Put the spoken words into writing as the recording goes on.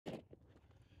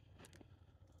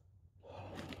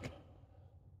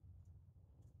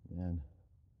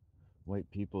White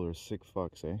people are sick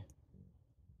fucks, eh?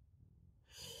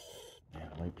 Man,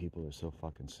 white people are so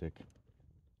fucking sick.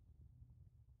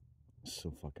 So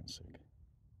fucking sick.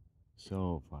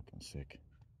 So fucking sick.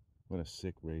 What a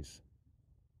sick race.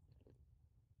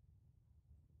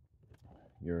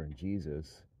 Your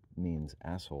Jesus means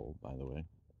asshole, by the way.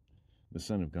 The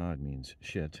Son of God means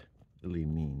shit. Literally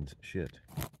means shit.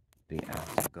 The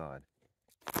ass of God.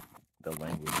 The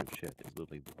language of shit is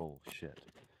literally bullshit.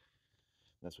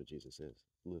 That's what Jesus is.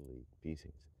 Literally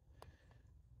feces.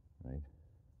 Right?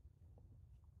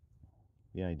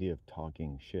 The idea of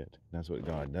talking shit. That's what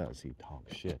God does. He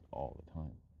talks shit all the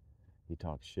time. He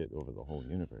talks shit over the whole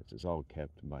universe. It's all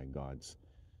kept by God's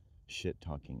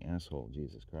shit-talking asshole,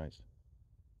 Jesus Christ.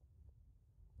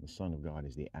 The Son of God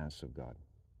is the ass of God.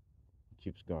 He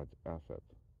keeps God's ass up.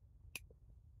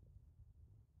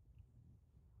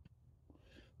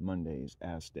 Monday is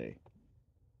ass day.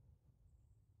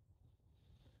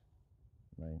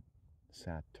 Right?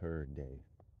 Saturday.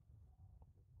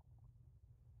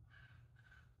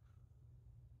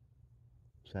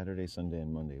 Saturday, Sunday,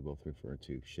 and Monday both refer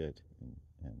to shit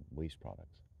and waste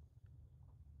products.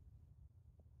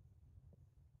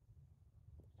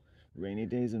 Rainy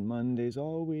days and Mondays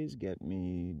always get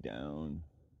me down.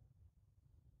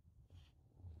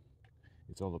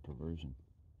 It's all a perversion.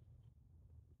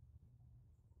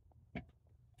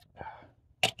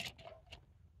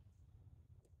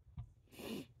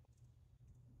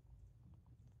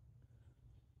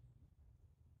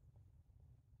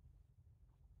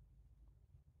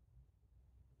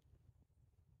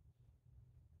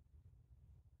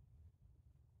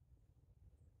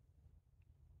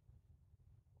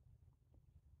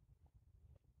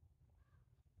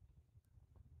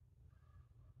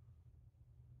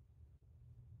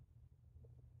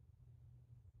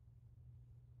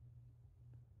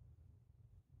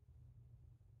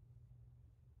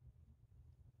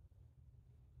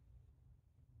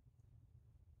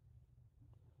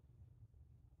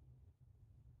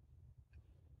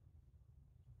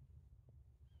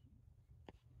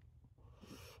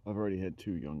 I've already had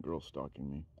 2 young girls stalking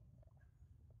me.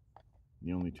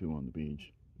 The only 2 on the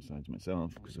beach, besides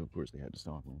myself, because of course they had to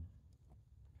stalk me.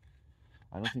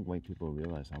 I don't think white people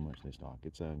realize how much they stalk.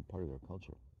 It's a part of their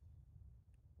culture.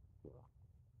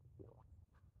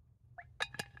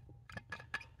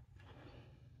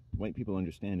 White people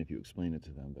understand if you explain it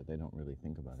to them, but they don't really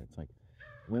think about it. It's like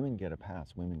women get a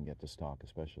pass. Women get to stalk,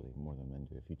 especially more than men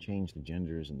do. If you change the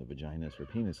genders and the vaginas for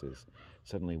penises,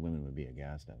 suddenly women would be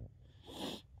aghast at it.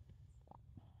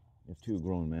 If 2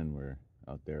 grown men were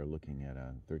out there looking at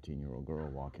a 13-year-old girl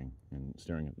walking and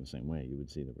staring at them the same way, you would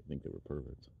think they were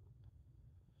perverts.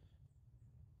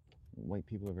 White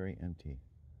people are very empty.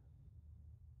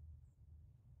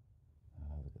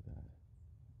 Oh, look at that.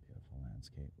 Beautiful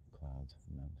landscape, clouds,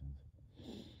 mountains.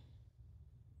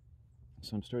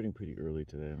 So I'm starting pretty early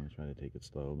today. I'm going to try to take it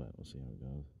slow, but we'll see how it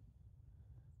goes.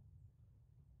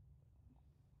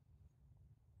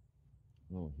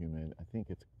 A little humid. I think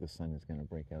the sun is going to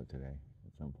break out today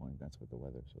at some point. That's what the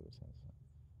weather sort of says.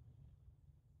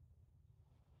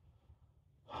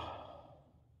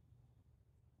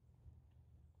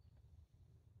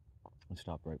 We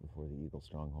stopped right before the Eagle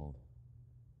Stronghold.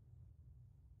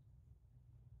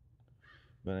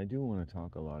 But I do want to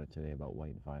talk a lot today about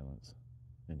white violence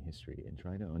and history and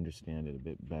try to understand it a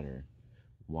bit better,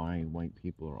 why white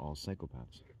people are all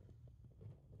psychopaths.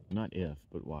 Not if,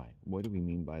 but why. What do we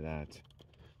mean by that?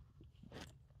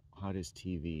 How does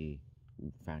TV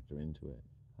factor into it?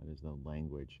 How does the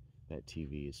language that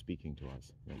TV is speaking to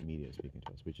us, that media is speaking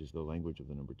to us, which is the language of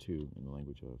the number 2 and the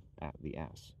language of the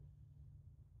ass.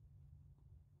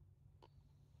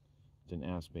 It's an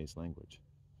ass-based language.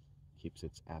 Keeps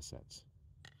its assets.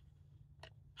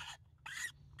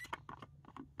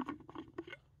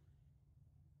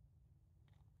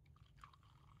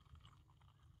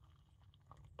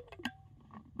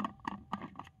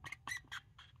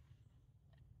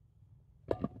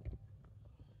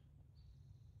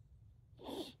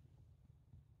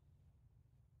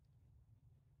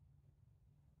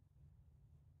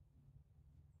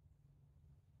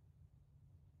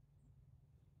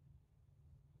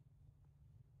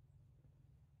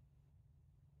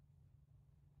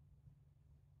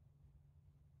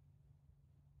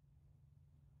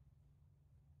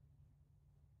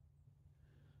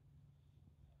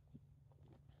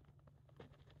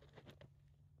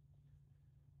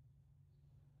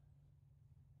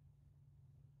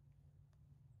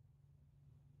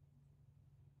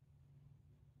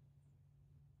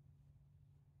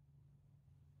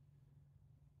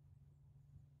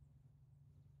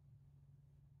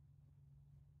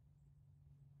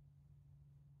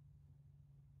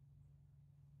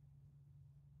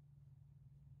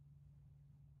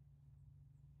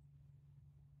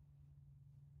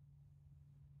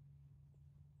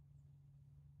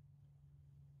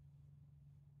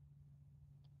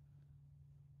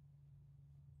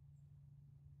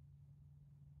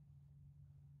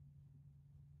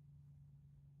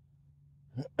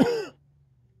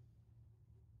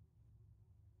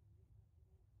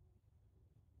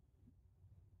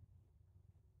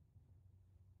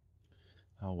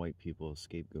 How white people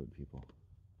scapegoat people.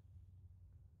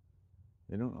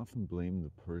 They don't often blame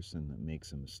the person that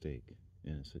makes a mistake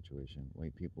in a situation.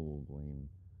 White people will blame,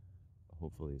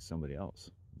 hopefully, somebody else.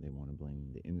 They want to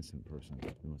blame the innocent person.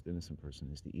 The most innocent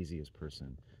person is the easiest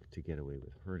person to get away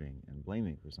with hurting and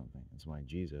blaming for something. That's why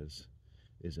Jesus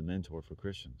is a mentor for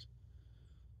Christians.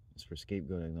 It's for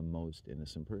scapegoating the most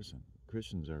innocent person.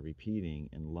 Christians are repeating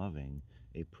and loving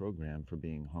a program for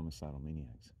being homicidal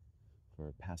maniacs,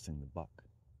 for passing the buck.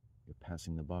 You're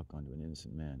passing the buck onto an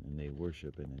innocent man, and they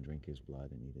worship and then drink his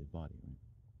blood and eat his body. Right?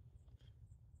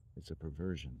 It's a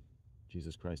perversion.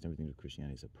 Jesus Christ, everything to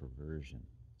Christianity is a perversion.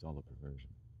 It's all a perversion.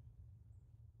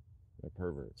 They're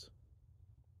perverts.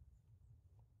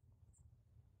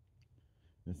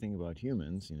 The thing about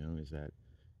humans, is that,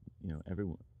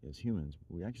 everyone, as humans,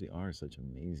 we actually are such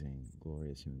amazing,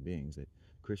 glorious human beings that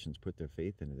Christians put their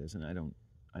faith into this, and I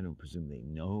don't presume they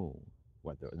know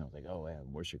what they're, like, oh, yeah,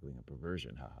 I'm worshiping a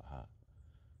perversion, ha ha ha.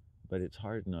 But it's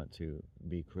hard not to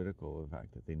be critical of the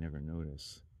fact that they never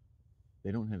notice.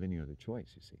 They don't have any other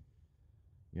choice, you see.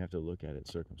 You have to look at it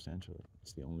circumstantially.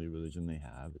 It's the only religion they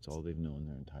have. It's all they've known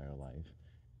their entire life.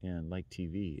 And like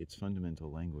TV, its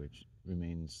fundamental language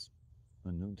remains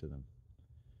unknown to them.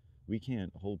 We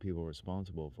can't hold people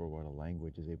responsible for what a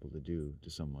language is able to do to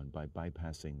someone by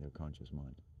bypassing their conscious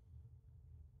mind.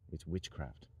 It's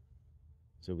witchcraft.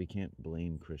 So we can't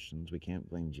blame Christians. We can't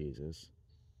blame Jesus.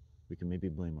 We can maybe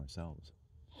blame ourselves.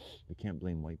 We can't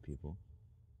blame white people.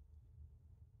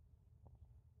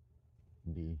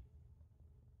 B.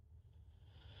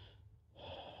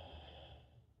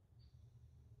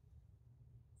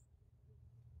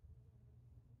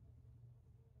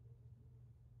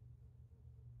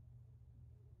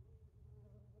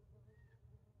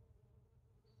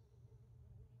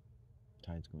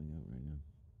 Tide's going out right now.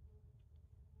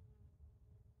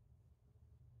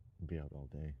 It'll be out all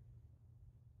day.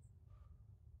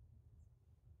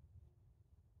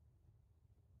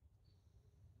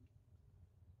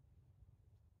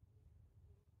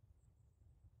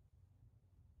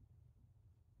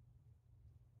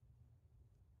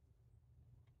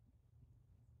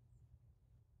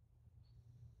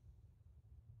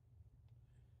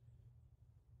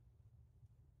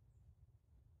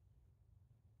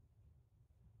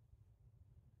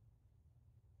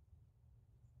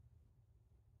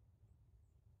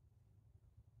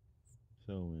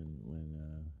 So when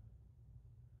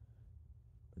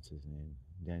what's his name?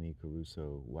 Danny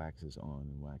Caruso waxes on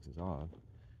and waxes off,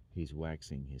 he's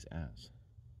waxing his ass.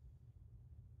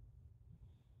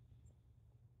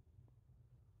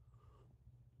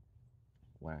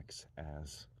 Wax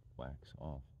ass, wax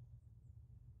off.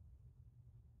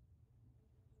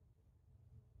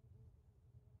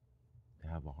 To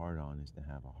have a hard on is to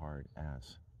have a hard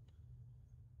ass.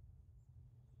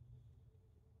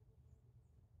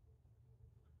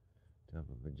 To have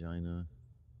a vagina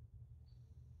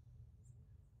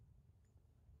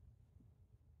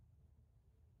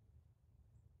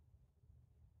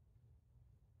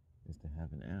is to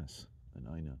have an ass, an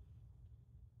aina.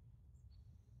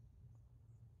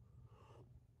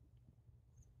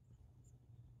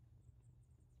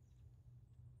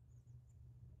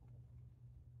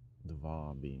 The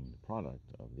va being the product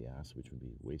of the ass, which would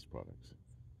be waste products.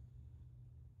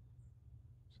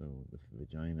 So the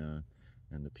vagina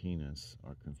and the penis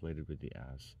are conflated with the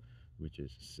ass, which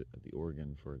is the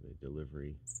organ for the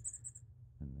delivery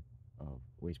of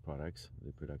waste products,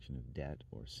 the production of debt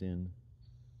or sin,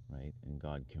 right? And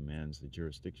God commands the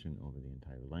jurisdiction over the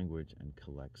entire language and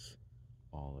collects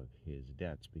all of his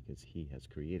debts because he has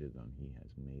created them. He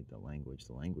has made the language.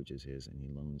 The language is his, and he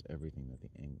loans everything that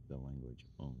the language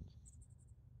owns.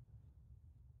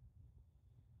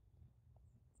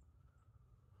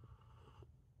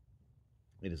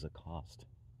 It is a cost.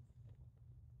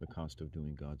 The cost of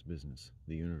doing God's business.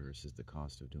 The universe is the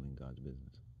cost of doing God's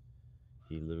business.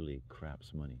 He literally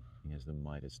craps money. He has the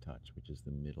Midas touch, which is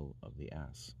the middle of the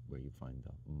ass, where you find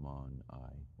the mon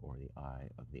eye, or the eye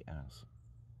of the ass.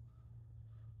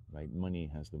 Right? Money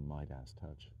has the Midas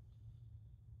touch.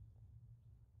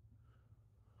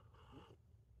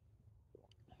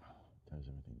 Does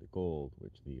everything. The gold,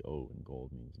 which the O in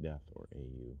gold means death, or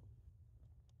AU.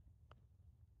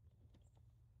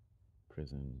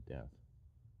 Prison, death,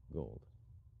 gold.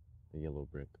 The yellow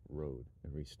brick road.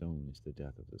 Every stone is the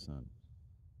death of the sun.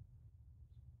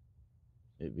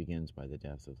 It begins by the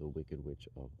death of the wicked witch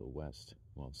of the west,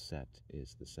 while Set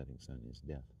is the setting sun, is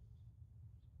death.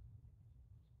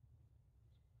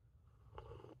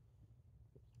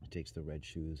 takes the red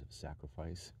shoes of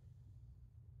sacrifice,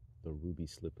 the ruby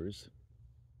slippers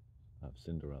of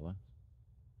Cinderella,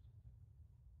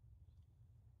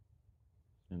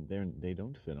 and they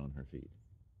don't fit on her feet,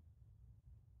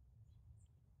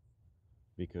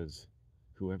 because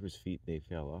whoever's feet they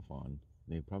fell off on,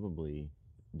 they probably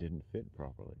didn't fit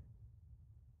properly,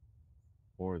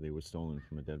 or they were stolen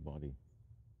from a dead body.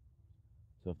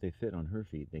 So if they fit on her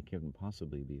feet, they couldn't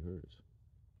possibly be hers.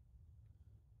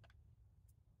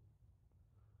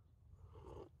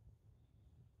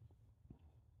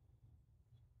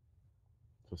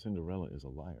 So Cinderella is a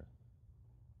liar.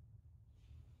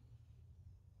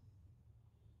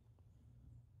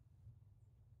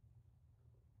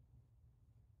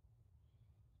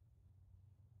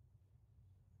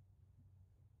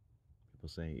 People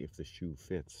say if the shoe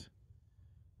fits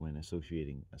when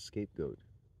associating a scapegoat,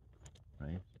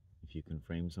 right? If you can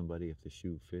frame somebody, if the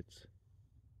shoe fits.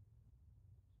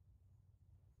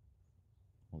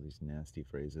 All these nasty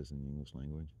phrases in the English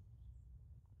language.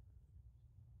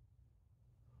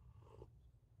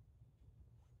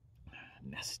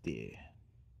 Nasty.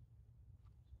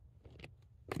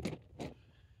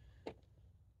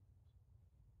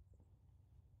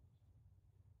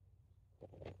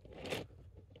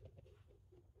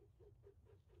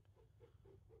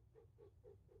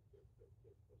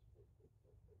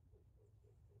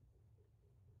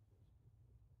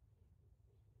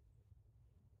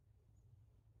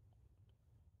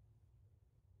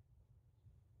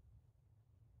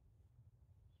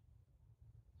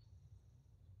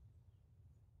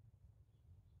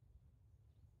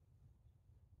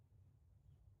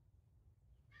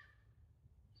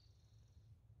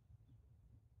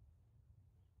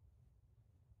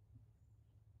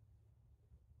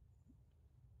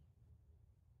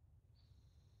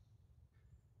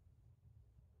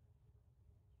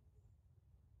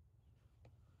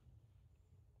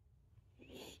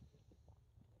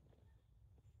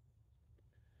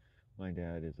 My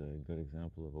dad is a good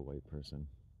example of a white person.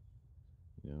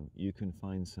 You know, you can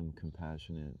find some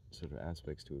compassionate sort of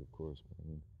aspects to it, of course, but I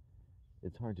mean,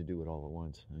 it's hard to do it all at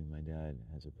once. I mean, my dad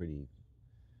has a pretty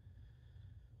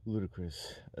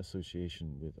ludicrous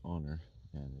association with honor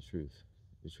and the truth.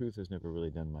 The truth has never really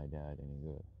done my dad any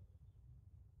good.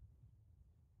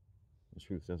 The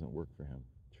truth doesn't work for him.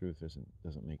 Truth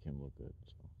doesn't make him look good.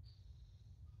 So.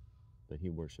 But he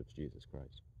worships Jesus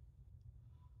Christ.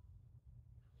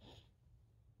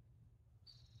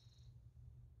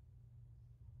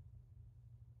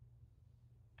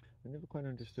 I never quite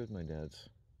understood my dad's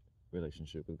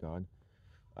relationship with God.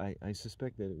 I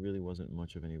suspect that it really wasn't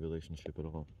much of any relationship at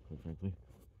all, quite frankly.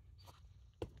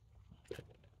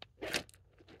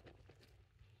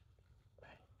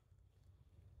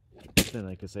 Then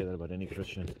I could say that about any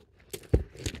Christian.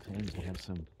 Claims to have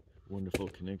some wonderful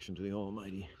connection to the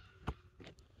Almighty.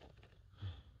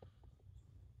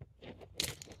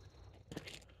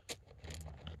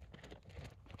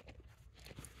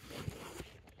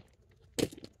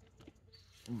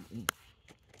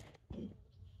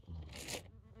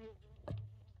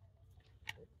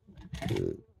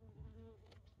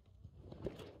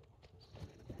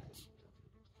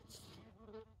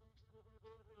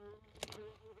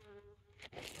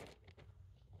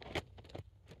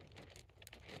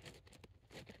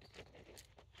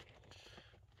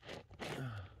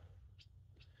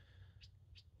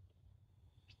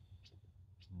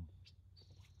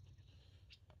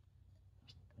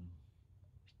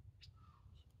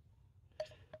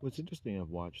 What's interesting, I've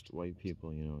watched white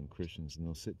people, you know, and Christians, and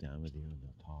they'll sit down with you and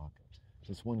they'll talk.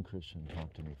 This one Christian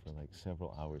talked to me for like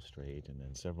several hours straight, and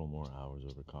then several more hours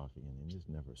over coffee, and they just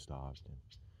never stopped. And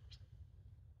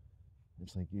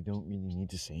it's like you don't really need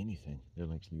to say anything. They're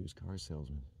like used car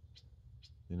salesmen.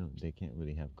 They can't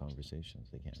really have conversations.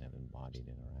 They can't have embodied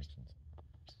interactions.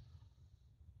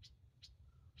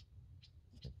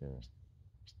 It's like they're,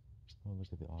 oh, look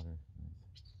at the otter.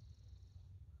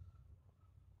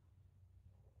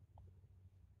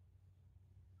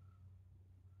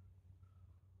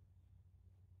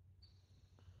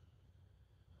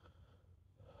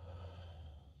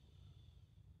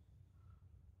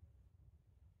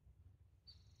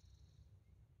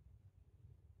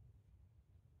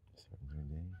 Starting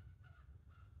their day.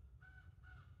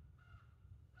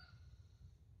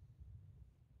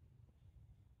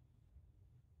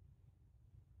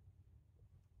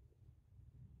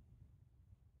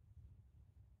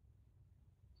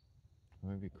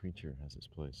 Well, every creature has its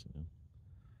place, you know.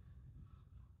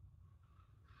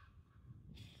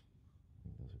 I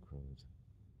think those are crows.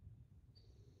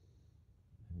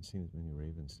 I haven't seen as many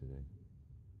ravens today.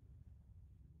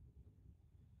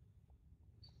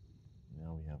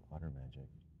 Now we have otter magic.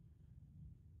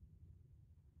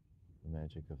 The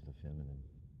magic of the feminine.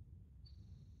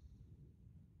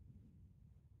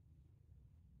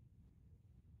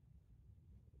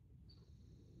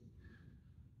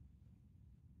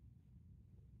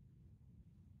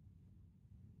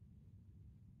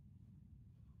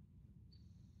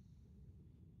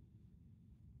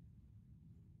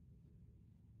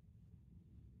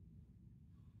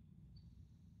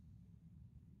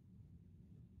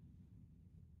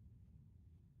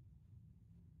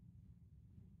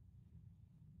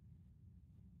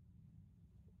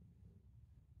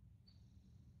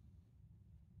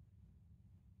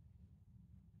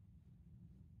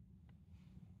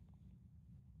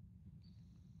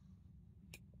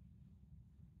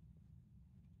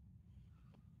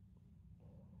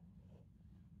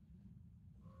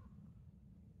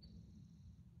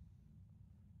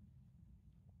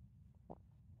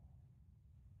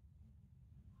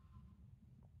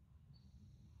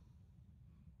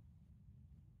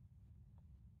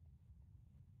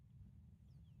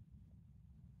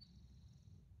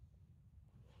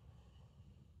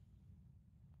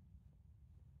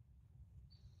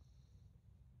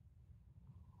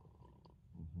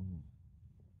 Hmm.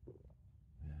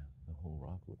 Yeah, the whole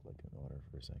rock looked like an otter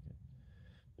for a second.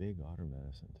 Big otter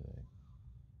medicine today.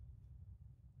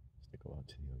 Let's go out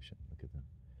to the ocean. Look at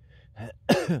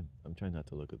them. I'm trying not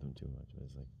to look at them too much, but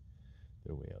it's like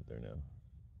they're way out there now.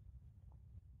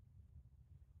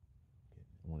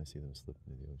 I want to see them slip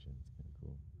into the ocean. It's kind of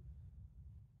cool.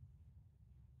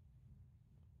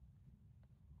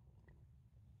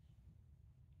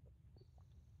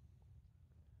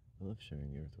 I love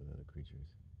sharing the earth with other creatures.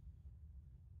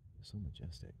 They're so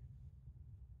majestic.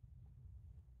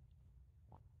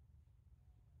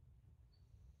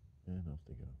 And off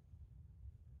they go.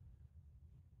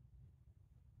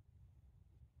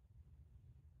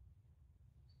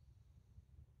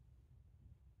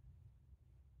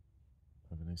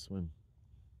 Have a nice swim.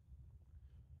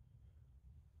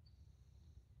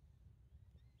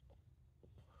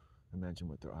 Imagine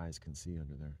what their eyes can see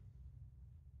under there.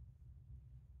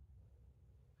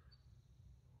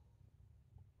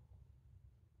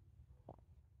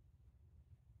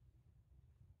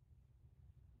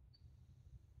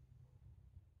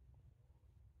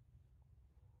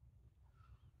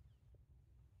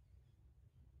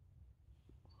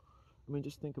 I mean,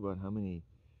 just think about how many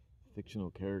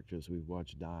fictional characters we've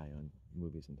watched die on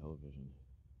movies and television.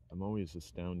 I'm always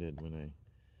astounded when I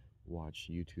watch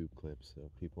YouTube clips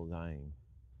of people dying,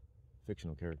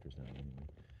 fictional characters dying, anyway,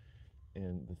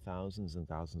 and the thousands and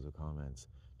thousands of comments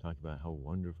talk about how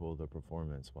wonderful the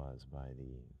performance was by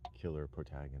the killer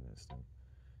protagonist, and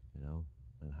you know,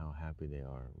 and how happy they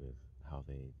are with how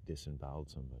they disemboweled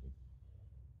somebody.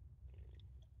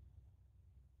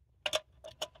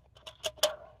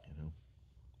 You know,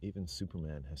 even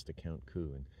Superman has to count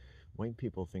coup, and white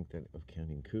people think that of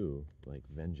counting coup like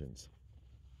vengeance,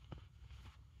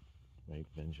 right?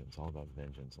 Vengeance, all about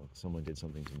vengeance. Like someone did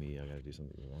something to me, I got to do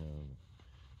something to them,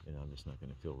 and I'm just not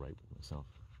going to feel right with myself.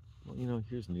 Well, you know,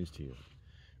 here's news to you.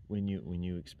 When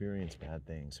you experience bad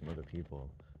things from other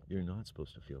people, you're not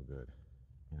supposed to feel good.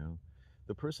 You know,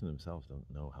 the person themselves don't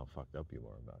know how fucked up you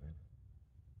are about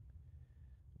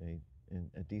it.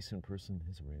 And a decent person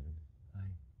is Raven. I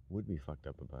would be fucked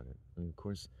up about it. I mean, of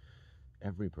course,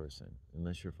 every person,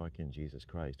 unless you're fucking Jesus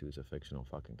Christ, who's a fictional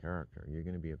fucking character, you're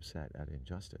going to be upset at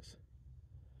injustice,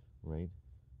 right?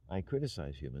 I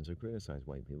criticize humans, I criticize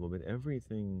white people, but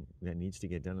everything that needs to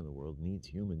get done in the world needs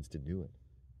humans to do it.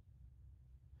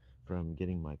 From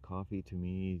getting my coffee to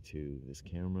me, to this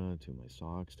camera, to my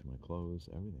socks, to my clothes,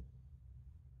 everything.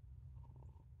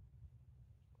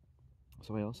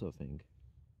 So I also think,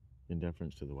 in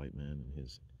deference to the white man and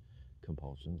his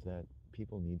compulsions, that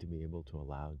people need to be able to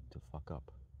allow to fuck up.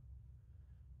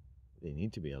 They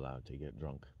need to be allowed to get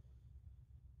drunk.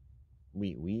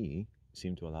 We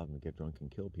seem to allow them to get drunk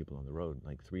and kill people on the road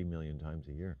like 3 million times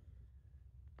a year.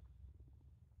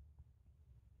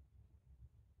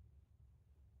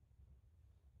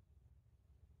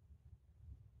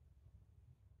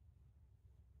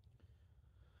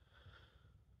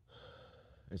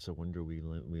 It's a wonder we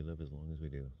live as long as we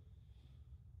do.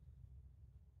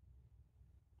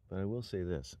 But I will say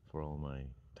this, for all my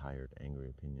tired, angry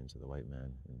opinions of the white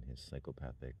man and his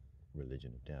psychopathic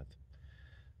religion of death,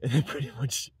 it pretty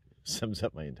much sums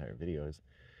up my entire videos.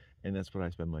 And that's what I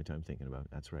spend my time thinking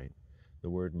about. That's right. The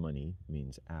word money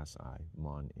means ass-I.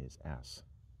 Mon is ass.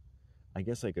 I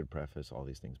guess I could preface all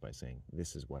these things by saying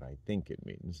this is what I think it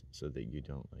means, so that you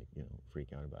don't, like, you know, freak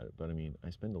out about it. But I mean, I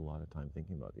spend a lot of time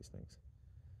thinking about these things,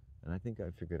 and I think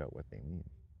I've figured out what they mean.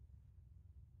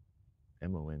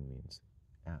 MON means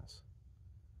ass.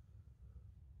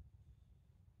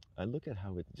 I look at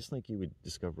how it, just like you would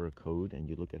discover a code and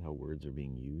you look at how words are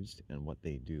being used and what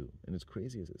they do. And as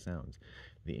crazy as it sounds,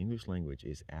 the English language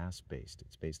is ass based.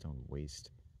 It's based on waste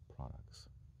products.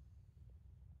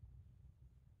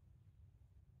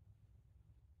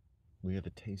 We have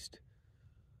a taste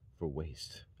for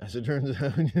waste, as it turns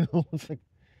out. It's like,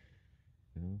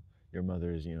 you know, your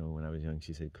mother's, when I was young,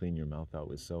 she said, clean your mouth out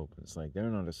with soap. It's like, they're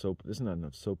not a soap. There's not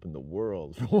enough soap in the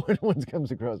world for what once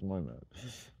comes across my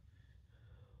mouth.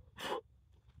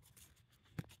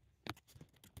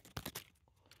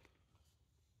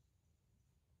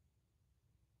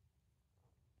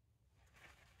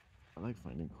 I like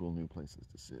finding cool new places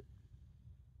to sit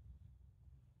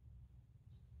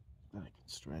that I can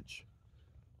stretch.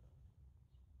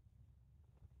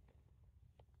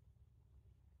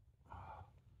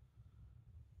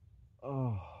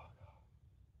 Oh.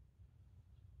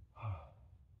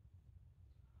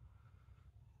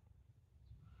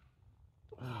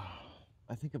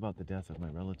 I think about the death of my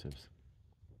relatives.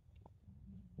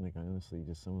 Like, I honestly,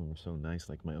 just some of them were so nice.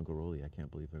 Like my Uncle Rolly, I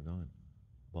can't believe they're gone.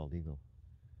 Bald eagle.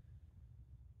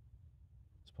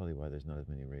 It's probably why there's not as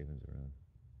many ravens around.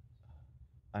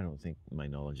 I don't think my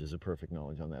knowledge is a perfect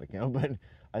knowledge on that account, but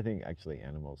I think actually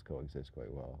animals coexist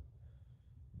quite well.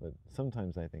 But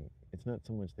sometimes I think it's not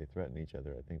so much they threaten each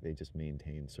other. I think they just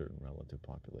maintain certain relative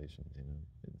populations.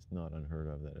 It's not unheard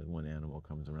of that when animal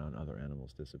comes around, other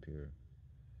animals disappear.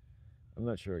 I'm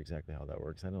not sure exactly how that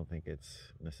works. I don't think it's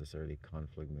necessarily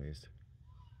conflict based.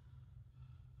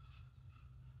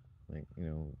 Like,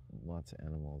 lots of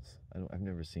animals. I've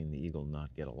never seen the eagle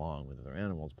not get along with other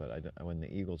animals, but when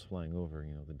the eagle's flying over,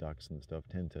 the ducks and stuff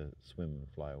tend to swim and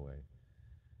fly away.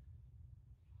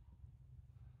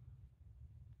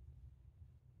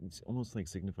 It's almost like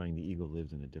signifying the eagle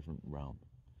lives in a different realm.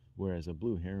 Whereas a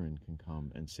blue heron can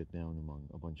come and sit down among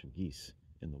a bunch of geese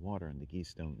in the water and the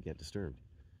geese don't get disturbed.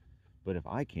 But if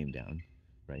I came down,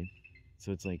 right?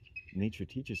 So it's like nature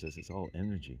teaches us it's all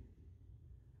energy,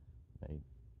 right?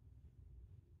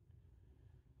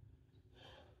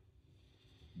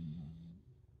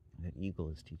 That eagle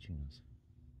is teaching us.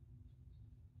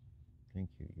 Thank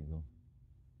you, eagle,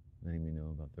 letting me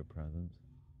know about their presence.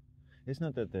 It's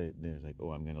not that they're like, oh,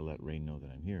 I'm going to let rain know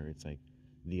that I'm here. It's like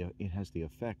it has the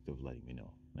effect of letting me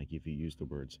know. Like if you use the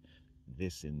words,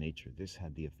 this in nature, this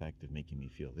had the effect of making me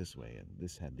feel this way, and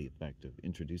this had the effect of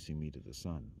introducing me to the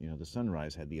sun. The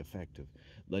sunrise had the effect of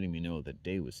letting me know that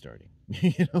day was starting.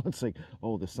 It's like,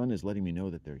 oh, the sun is letting me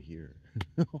know that they're here.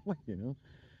 So what do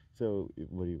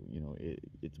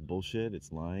it's bullshit,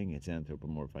 it's lying, it's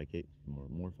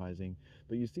anthropomorphizing.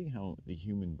 But you see how the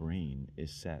human brain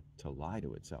is set to lie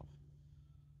to itself.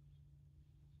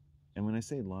 And when I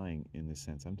say lying in this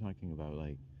sense, I'm talking about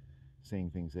like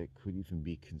saying things that could even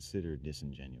be considered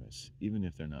disingenuous, even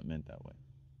if they're not meant that way.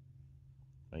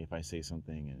 Like if I say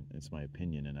something and it's my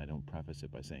opinion and I don't preface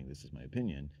it by saying this is my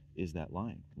opinion, is that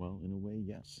lying? Well, in a way,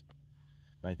 yes.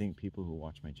 But I think people who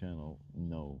watch my channel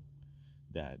know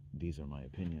that these are my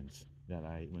opinions. That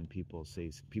when people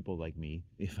say, people like me,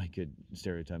 if I could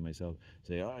stereotype myself,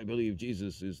 say, oh, I believe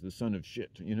Jesus is the son of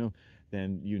shit,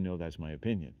 then that's my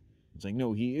opinion. It's like,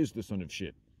 no, he is the son of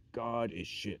shit. God is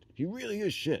shit. He really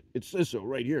is shit. It says so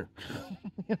right here.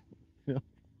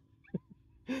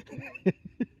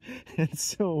 And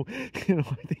so, I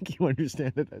think you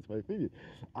understand that that's my opinion.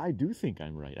 I do think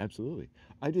I'm right, absolutely.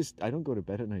 I don't go to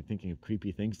bed at night thinking of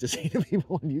creepy things to say to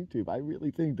people on YouTube. I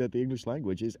really think that the English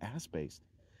language is ass-based.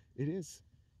 It is.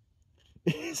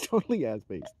 It's totally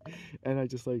ass-based. And I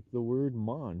just like, the word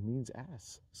mon means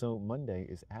ass. So Monday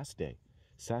is ass day.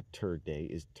 Saturday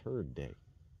is turd day.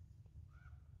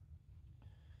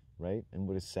 Right? And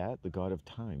what is Sat? The god of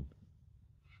time.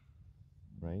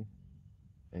 Right?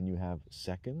 And you have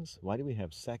seconds. Why do we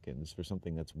have seconds for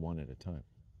something that's one at a time?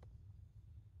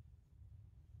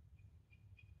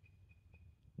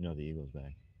 No, the eagle's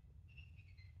back.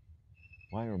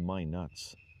 Why are my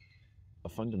nuts a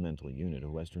fundamental unit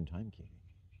of Western timekeeping?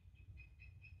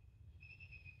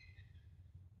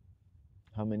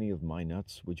 How many of my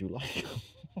nuts would you like?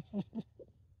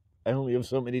 I only have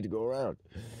so many to go around.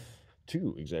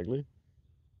 2, exactly.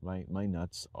 My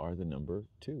nuts are the number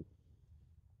 2.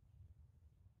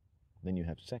 Then you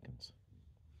have seconds.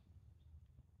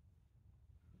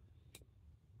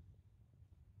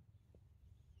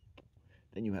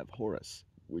 Then you have Horus,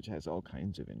 which has all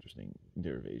kinds of interesting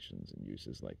derivations and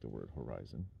uses, like the word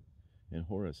horizon. And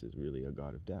Horus is really a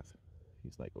god of death.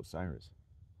 He's like Osiris.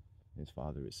 His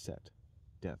father is Set,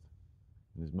 death,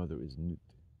 and his mother is Nut.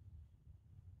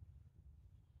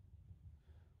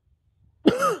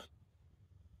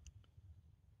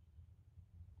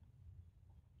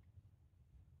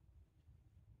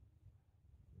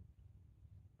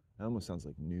 almost sounds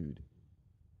like nude.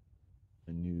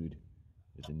 A nude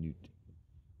is a newt.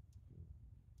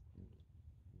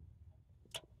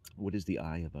 What is the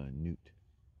eye of a newt?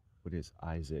 What is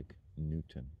Isaac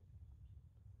Newton?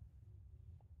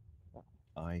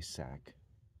 Isaac.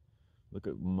 Look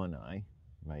at Munai,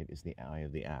 right, is the eye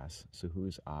of the ass. So who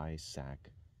is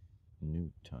Isaac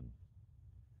Newton?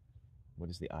 What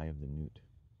is the eye of the newt?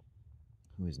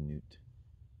 Who is Newt?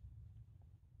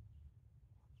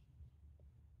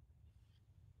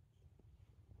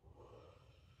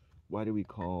 Why do we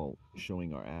call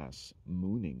showing our ass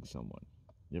mooning someone?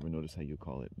 You ever notice how you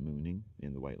call it mooning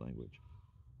in the white language?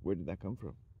 Where did that come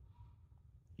from?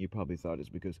 You probably thought it's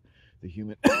because the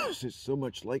human ass is so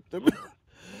much like them.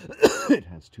 It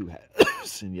has two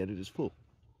halves, and yet it is full.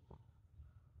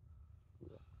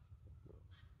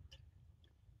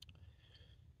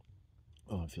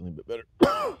 Oh, I'm feeling a bit better.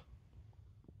 I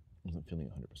wasn't feeling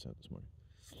 100% this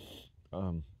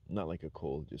morning. Not like a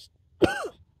cold, just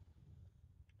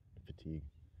fatigue.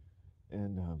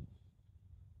 And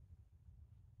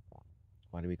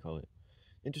why do we call it?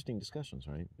 Interesting discussions,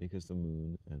 right? Because the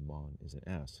moon and Mon is an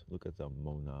ass. Look at the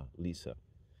Mona Lisa.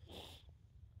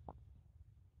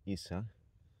 Isa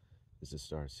is the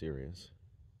star Sirius,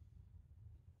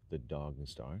 the dog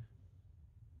star.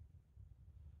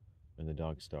 And the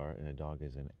dog star, and a dog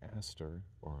is an aster,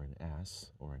 or an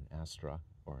ass, or an astra,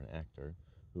 or an actor,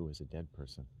 who is a dead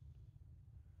person.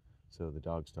 So the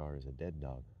dog star is a dead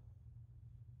dog.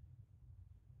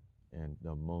 And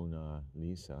the Mona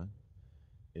Lisa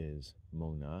is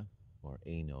Mona, or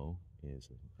ano, is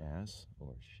ass,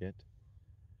 or shit.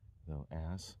 So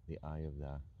ass, the eye of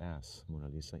the ass. Mona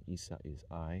Lisa. Isa is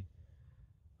eye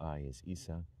is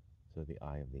Isa, so the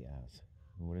eye of the ass.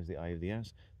 And what is the eye of the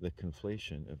ass? The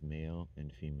conflation of male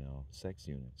and female sex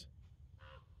units.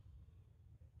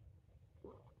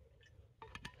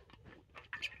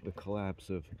 The collapse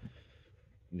of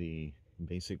the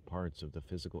basic parts of the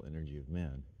physical energy of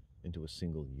man into a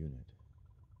single unit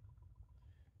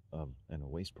and a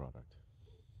waste product.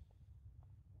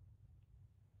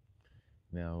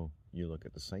 Now you look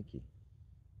at the psyche.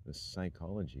 The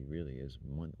psychology really is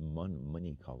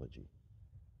moneycology.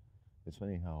 It's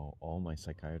funny how all my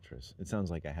psychiatrists, it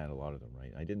sounds like I had a lot of them,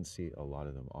 right? I didn't see a lot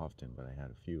of them often, but I had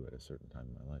a few at a certain time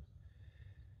in my life.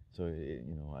 So,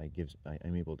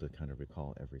 I'm able to kind of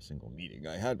recall every single meeting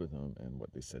I had with them and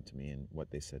what they said to me and what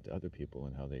they said to other people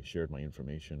and how they shared my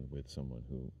information with someone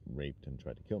who raped and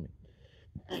tried to kill me.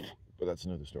 But that's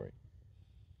another story.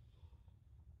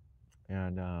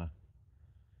 And I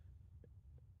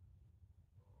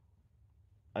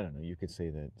don't know, you could say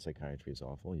that psychiatry is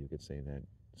awful. You could say that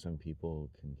some people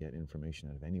can get information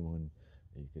out of anyone.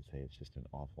 You could say it's just an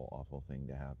awful, awful thing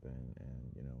to happen,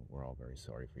 and we're all very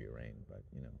sorry for your reign. But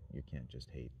you can't just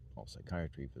hate all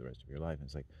psychiatry for the rest of your life. And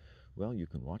it's like, well, you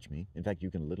can watch me. In fact,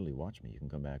 you can literally watch me. You can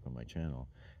come back on my channel,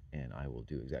 and I will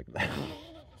do exactly that.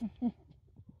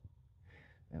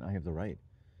 And I have the right.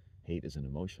 Hate is an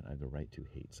emotion. I have the right to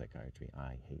hate psychiatry.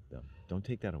 I hate them. Don't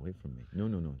take that away from me. No,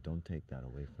 don't take that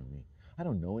away from me. I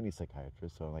don't know any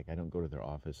psychiatrists, so I don't go to their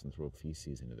office and throw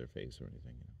feces into their face or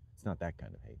anything. It's not that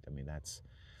kind of hate. I mean, that's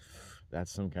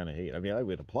some kind of hate. I mean, I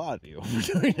would applaud you for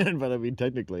doing that, but I mean,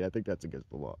 technically, I think that's against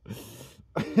the law.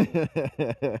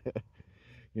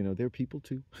 They're people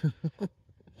too.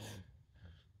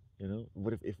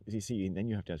 What if you see? And then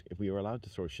you have to ask: if we were allowed to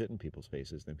throw shit in people's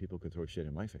faces, then people could throw shit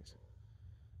in my face,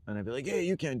 and I'd be like, "Hey,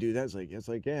 you can't do that." It's like, "Yes,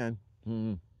 I can.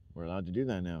 We're allowed to do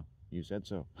that now. You said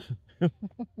so."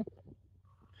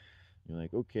 You're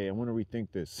like, okay, I want to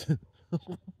rethink this.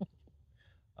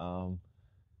 I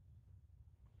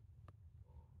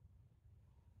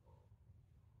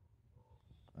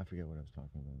forget what I was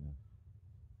talking about now.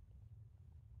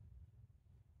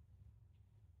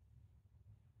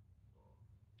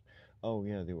 Oh,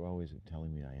 yeah, they were always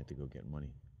telling me I had to go get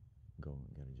money, go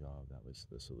and get a job. That was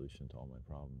the solution to all my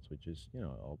problems, which is,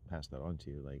 I'll pass that on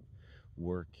to you. Like,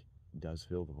 work does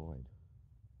fill the void.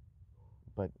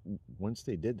 But once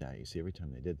they did that, you see, every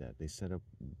time they did that, they set up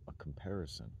a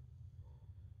comparison,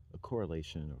 a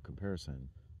correlation or comparison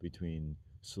between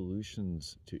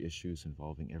solutions to issues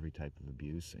involving every type of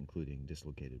abuse, including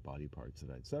dislocated body parts that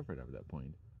I'd suffered up to that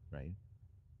point, right?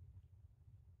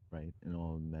 Right? And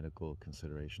all medical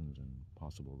considerations and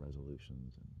possible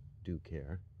resolutions and due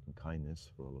care and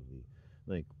kindness for all of the,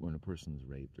 like when a person's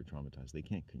raped or traumatized, they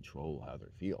can't control how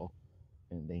they feel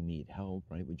and they need help,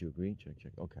 right? Would you agree? Check,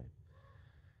 check. Okay.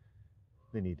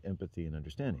 They need empathy and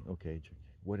understanding. Okay, check.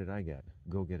 What did I get?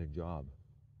 Go get a job.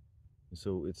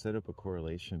 So it set up a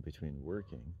correlation between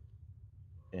working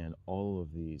and all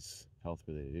of these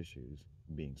health-related issues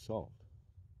being solved.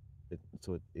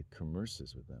 So it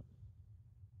commerces with them.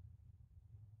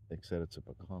 except it's a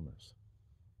commerce.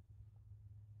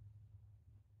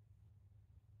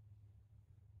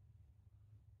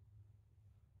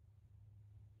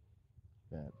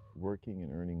 That working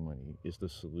and earning money is the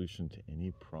solution to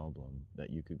any problem that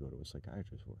you could go to a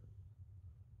psychiatrist for.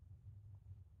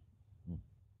 Hmm.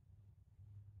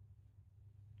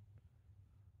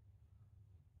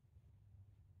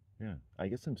 Yeah, I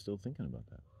guess I'm still thinking about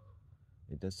that.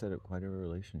 It does set up quite a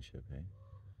relationship, eh?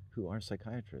 Who are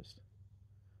psychiatrists?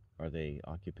 Are they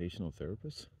occupational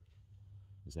therapists?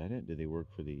 Is that it? Do they work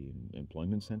for the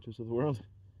employment centers of the world?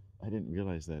 I didn't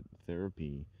realize that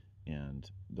therapy and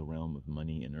the realm of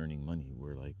money and earning money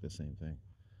were like the same thing.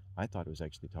 I thought it was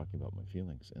actually talking about my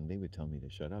feelings, and they would tell me to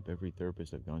shut up. Every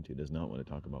therapist I've gone to does not want to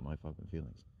talk about my fucking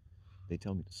feelings. They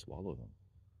tell me to swallow them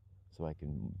so I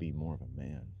can be more of a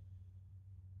man.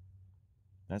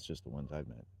 That's just the ones I've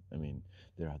met. I mean,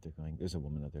 they're out there going, there's a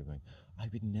woman out there going, I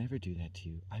would never do that to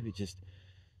you. I would just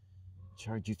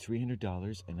charge you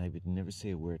 $300 and I would never say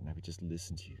a word and I would just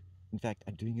listen to you. In fact,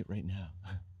 I'm doing it right now.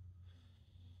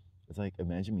 It's like,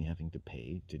 imagine me having to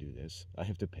pay to do this. I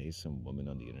have to pay some woman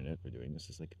on the internet for doing this.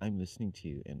 It's like, I'm listening to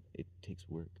you and it takes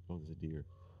work. Oh, there's a deer.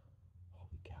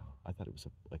 Holy cow. I thought it was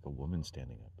like a woman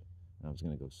standing up. And I was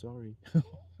going to go, sorry.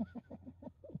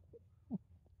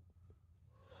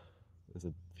 There's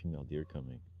a female deer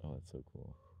coming. Oh, that's so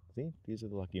cool. See, these are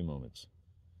the lucky moments.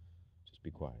 Just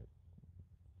be quiet.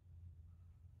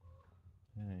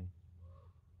 Hey.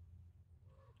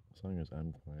 As long as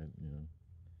I'm quiet, you know.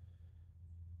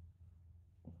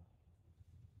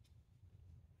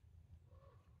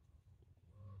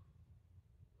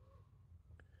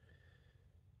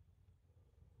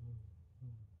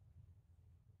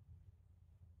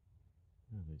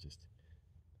 Oh, they're just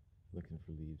looking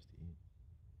for leaves to eat.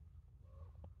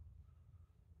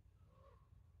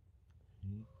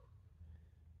 See?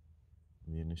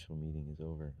 The initial meeting is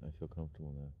over. I feel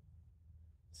comfortable now.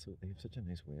 So they have such a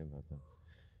nice way about them.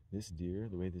 This deer,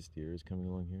 the way this deer is coming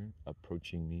along here,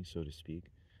 approaching me, so to speak,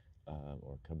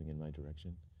 or coming in my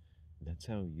direction, that's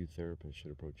how you therapists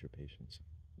should approach your patients,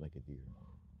 like a deer.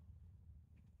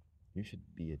 You should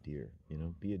be a deer, you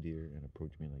know? Be a deer and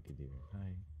approach me like a deer.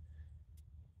 Hi.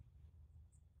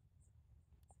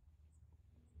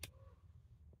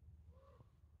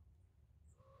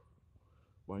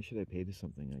 Why should I pay to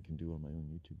something I can do on my own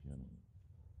YouTube channel?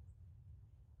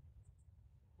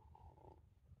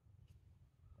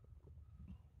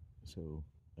 So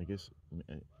I guess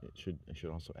I should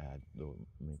also add, though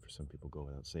maybe for some people go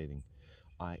without saying,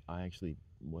 I actually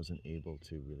wasn't able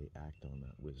to really act on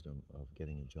that wisdom of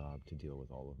getting a job to deal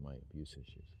with all of my abuse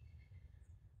issues.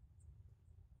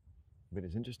 But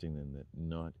it's interesting then that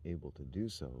not able to do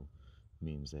so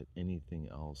means that anything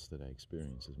else that I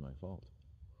experience is my fault.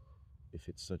 If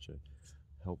it's such a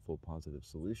helpful, positive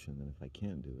solution, then if I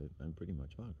can't do it, I'm pretty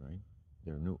much fucked, right?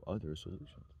 There are no other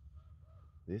solutions.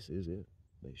 This is it.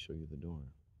 They show you the door.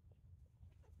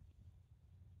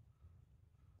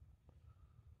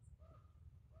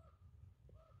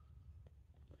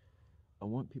 I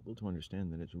want people to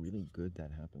understand that it's really good that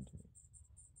happened to me.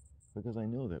 Because I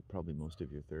know that probably most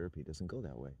of your therapy doesn't go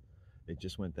that way. It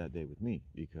just went that day with me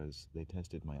because they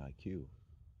tested my IQ.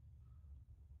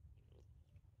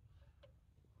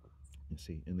 You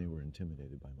see, and they were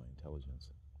intimidated by my intelligence.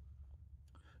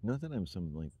 Not that I'm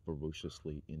some like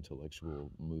ferociously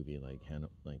intellectual movie like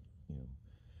Hannibal, like, you know,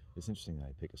 it's interesting that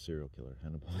I pick a serial killer,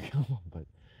 Hannibal, but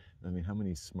I mean, how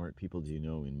many smart people do you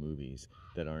know in movies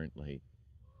that aren't like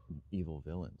evil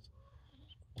villains?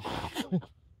 You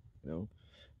know,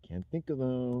 can't think of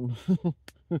them.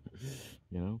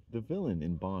 You know, the villain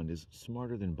in Bond is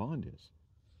smarter than Bond is.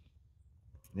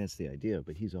 That's the idea,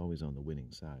 but he's always on the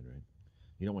winning side, right?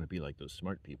 You don't want to be like those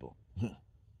smart people, you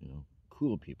know,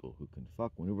 cool people who can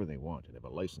fuck whenever they want and have a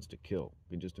license to kill.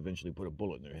 Can just eventually put a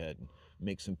bullet in their head and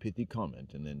make some pithy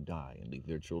comment and then die and leave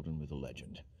their children with a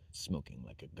legend, smoking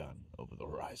like a gun over the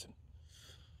horizon.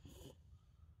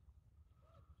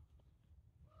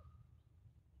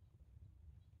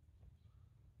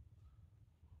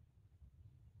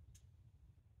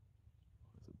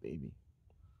 As a baby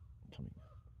coming out.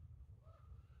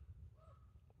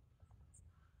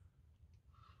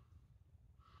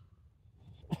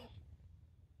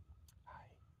 Hi.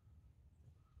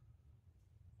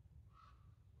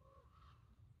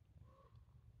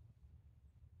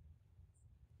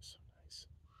 So nice.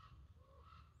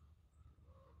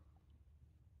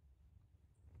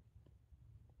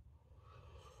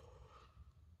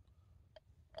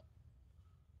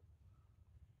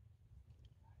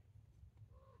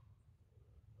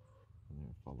 And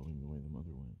they're following the way the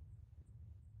mother went.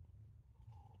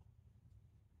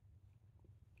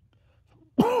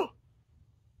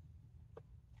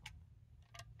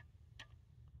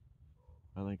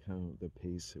 I like how the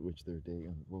pace at which their day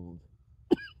unfolds.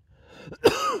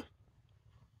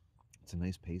 It's a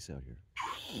nice pace out here.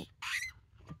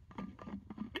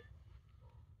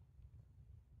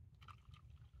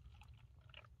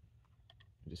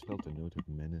 I just felt a note of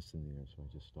menace in the air, so I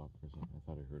just stopped for a second. I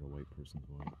thought I heard a white person's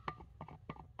voice.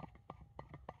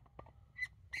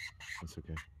 That's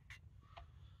okay.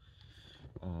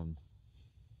 Um,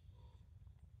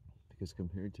 because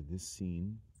compared to this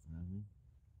scene,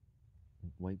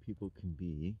 like white people can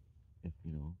be, if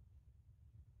you know,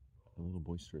 a little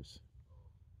boisterous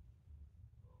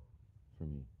for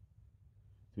me.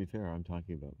 To be fair, I'm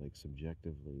talking about like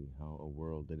subjectively how a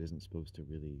world that isn't supposed to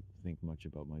really think much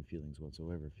about my feelings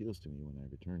whatsoever feels to me when I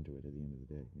return to it at the end of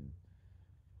the day. You know?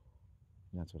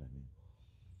 That's what I mean.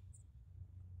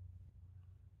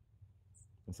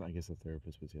 That's, I guess a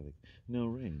therapist would say, like, no,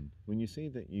 Rain, when you say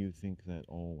that you think that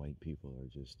all white people are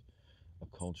just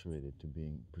acculturated to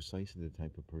being precisely the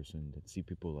type of person that see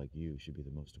people like you should be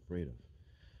the most afraid of,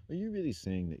 are you really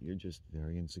saying that you're just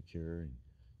very insecure and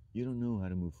you don't know how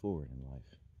to move forward in life?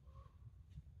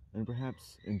 And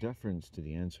perhaps, in deference to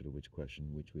the answer to which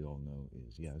question, which we all know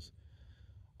is yes,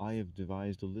 I have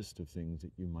devised a list of things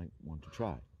that you might want to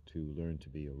try to learn to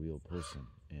be a real person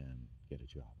and get a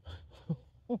job.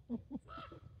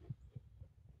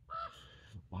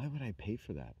 Why would I pay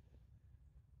for that?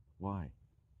 Why?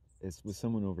 It's with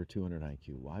someone over 200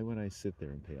 IQ. Why would I sit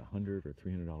there and pay $100 or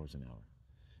 $300 an hour?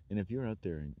 And if you're out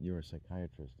there and you're a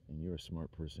psychiatrist and you're a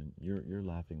smart person, you're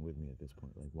laughing with me at this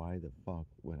point. Like, why the fuck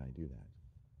would I do that?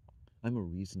 I'm a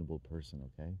reasonable person,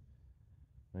 okay?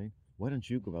 Right? Why don't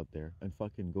you go out there and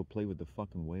fucking go play with the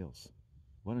fucking whales?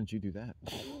 Why don't you do that?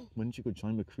 Why don't you go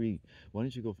climb a tree? Why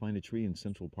don't you go find a tree in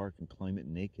Central Park and climb it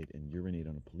naked and urinate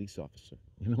on a police officer?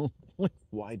 You know?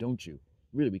 Why don't you?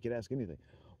 Really, we could ask anything.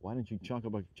 Why don't you chop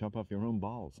off your own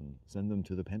balls and send them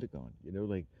to the Pentagon? You know,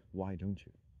 like, why don't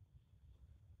you?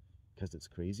 Because it's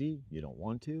crazy? You don't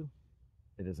want to?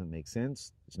 It doesn't make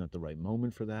sense? It's not the right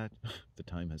moment for that? The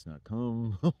time has not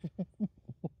come?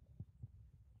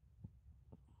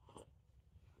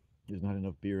 There's not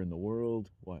enough beer in the world?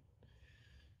 What?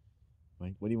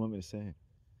 Right? What do you want me to say?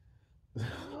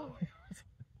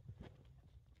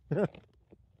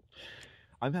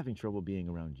 I'm having trouble being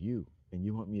around you, and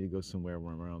you want me to go somewhere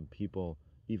where I'm around people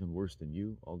even worse than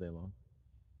you all day long?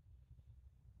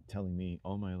 Telling me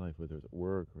all my life, whether it's at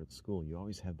work or at school, you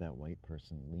always have that white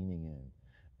person leaning in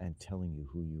and telling you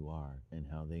who you are and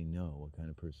how they know what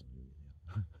kind of person you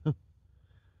are.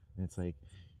 And it's like,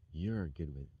 you're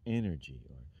good with energy,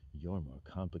 or you're more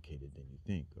complicated than you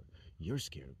think, or you're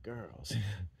scared of girls,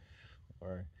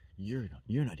 or you're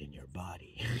not in your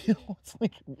body. It's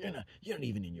like you're not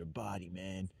even in your body,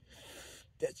 man.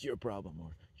 That's your problem.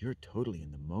 Or you're totally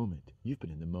in the moment. You've been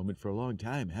in the moment for a long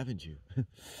time, haven't you?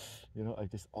 You know,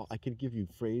 I could give you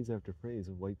phrase after phrase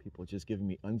of white people just giving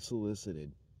me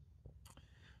unsolicited,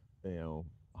 you know,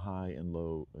 high and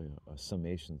low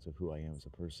summations of who I am as a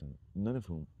person. None of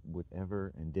whom would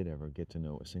ever and did ever get to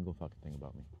know a single fucking thing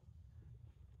about me.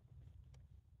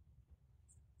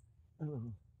 Hello.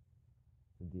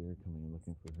 The deer coming and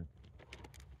looking for her.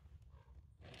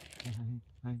 Hi,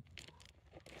 hi.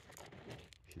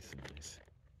 She's so nice.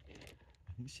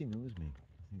 I think she knows me.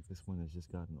 I think this one has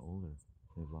just gotten older.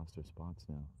 They've lost their spots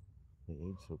now. They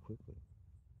age so quickly.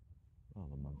 Well,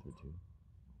 a month or two.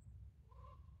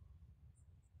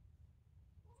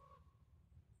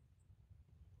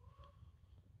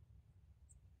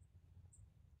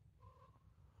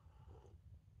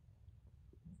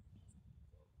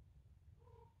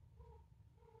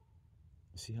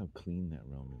 See how clean that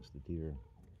realm is. The deer,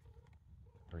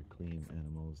 very clean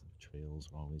animals. The trails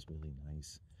are always really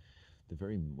nice. They're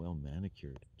very well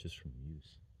manicured just from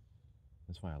use.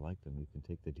 That's why I like them. You can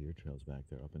take the deer trails back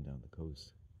there up and down the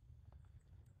coast.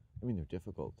 I mean, they're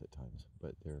difficult at times,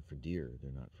 but they're for deer.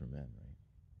 They're not for men, right?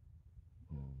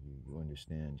 You know, you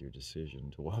understand your decision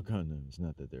to walk on them. It's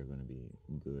not that they're going to be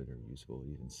good or useful or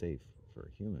even safe for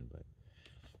a human, but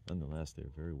nonetheless, they're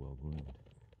very well groomed.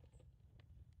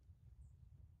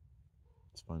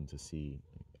 It's fun to see.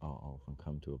 I'll often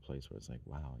come to a place where it's like,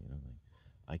 wow, you know, like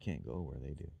I can't go where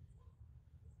they do.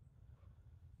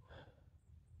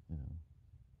 You know,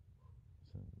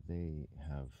 so they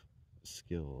have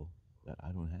skill that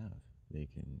I don't have. They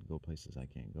can go places I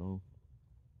can't go.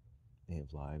 They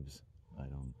have lives I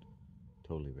don't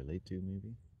totally relate to,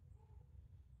 maybe.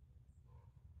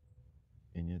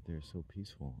 And yet they're so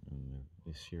peaceful and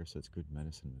they share such good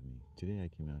medicine with me. Today I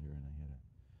came out here and I had a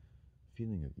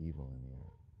feeling of evil in the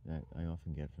air that I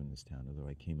often get from this town, although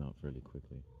I came out fairly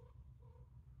quickly.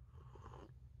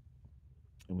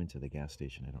 I went to the gas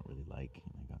station I don't really like,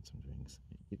 and I got some drinks.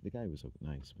 The guy was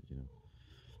nice, but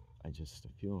I just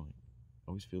feel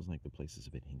always feels like the place is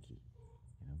a bit hinky.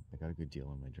 I got a good deal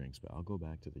on my drinks, but I'll go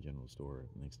back to the general store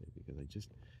the next day because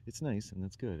it's nice and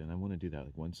that's good, and I want to do that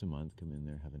like once a month. Come in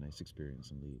there, have a nice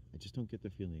experience, and leave. I just don't get the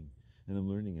feeling, and I'm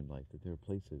learning in life that there are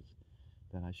places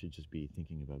that I should just be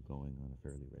thinking about going on a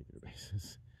fairly regular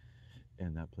basis,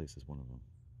 and that place is one of them.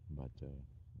 But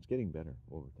it's getting better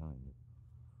over time.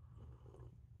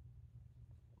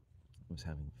 I was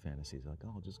having fantasies like,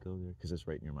 oh, I'll just go there because it's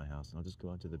right near my house, and I'll just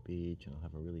go out to the beach and I'll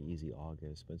have a really easy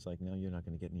August. But it's like, no, you're not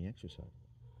going to get any exercise.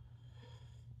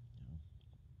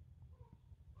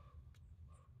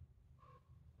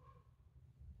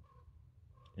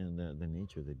 And the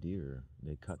nature of the deer,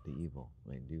 they cut the evil.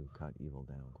 They do cut evil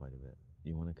down quite a bit.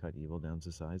 You want to cut evil down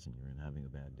to size and you're having a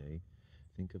bad day,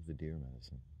 think of the deer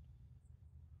medicine.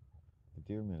 The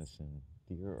deer medicine,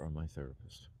 deer are my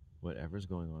therapist. Whatever's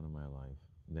going on in my life,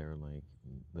 they're like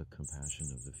the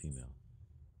compassion of the female.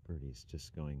 Birdies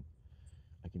just going,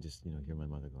 I can just, hear my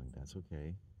mother going, that's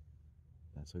okay.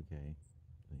 That's okay.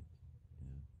 Like,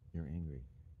 you're angry.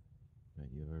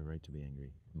 Right? You have a right to be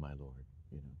angry, my lord,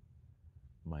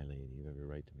 my lady, you have a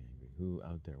right to be angry. Who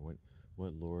out there,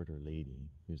 what lord or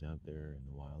lady who's out there in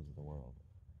the wilds of the world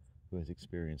who has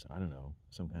experienced, I don't know,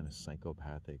 some kind of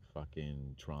psychopathic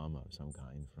fucking trauma of some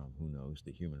kind from, who knows,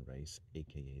 the human race,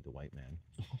 aka the white man,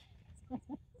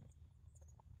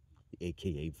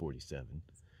 aka 47,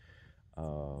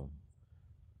 uh,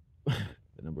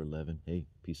 the number 11, hey,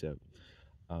 peace out,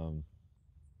 the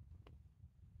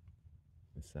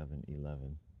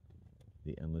 7-11,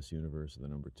 the endless universe of the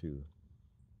number 2.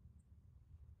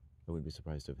 I wouldn't be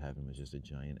surprised to have him as just a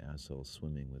giant asshole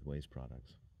swimming with waste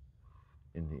products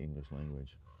in the English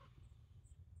language.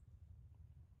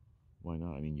 Why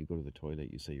not? I mean, you go to the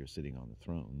toilet, you say you're sitting on the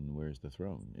throne. Where's the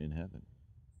throne? In heaven.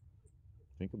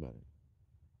 Think about it.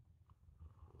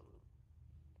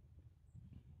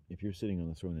 If you're sitting on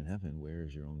the throne in heaven, where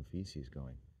is your own feces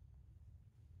going?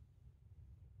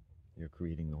 You're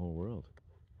creating the whole world.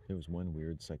 There was one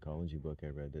weird psychology book I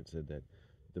read that said that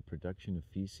the production of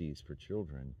feces for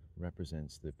children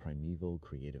represents the primeval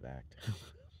creative act.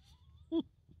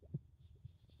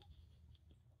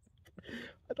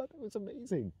 I thought that was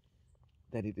amazing.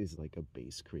 That it is like a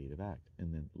base creative act.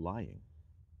 And then lying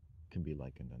can be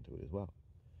likened unto it as well.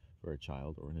 For a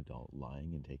child or an adult,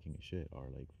 lying and taking a shit are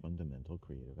like fundamental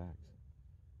creative acts.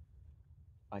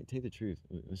 I tell you the truth,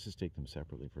 let's just take them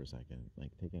separately for a second.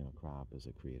 Like taking a crap is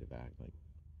a creative act. Like,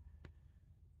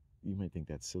 you might think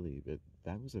that's silly, but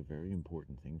that was a very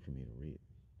important thing for me to read.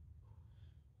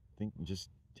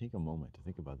 Just take a moment to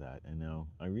think about that. And now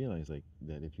I realize like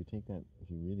that if you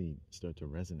really start to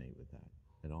resonate with that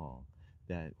at all,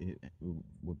 that it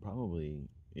would probably,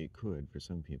 it could for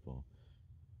some people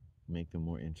make them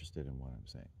more interested in what I'm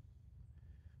saying,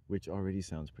 which already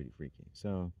sounds pretty freaky.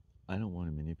 So I don't want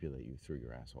to manipulate you through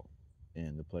your asshole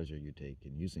and the pleasure you take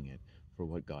in using it for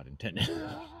what God intended.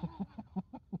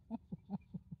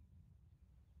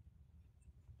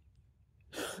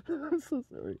 I'm so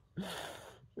sorry.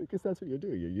 Because that's what you're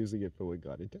doing. You're using it for what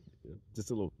God intended.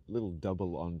 Just a little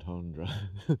double entendre.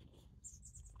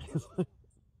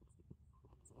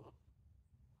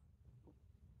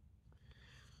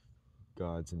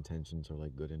 God's intentions are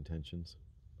like good intentions,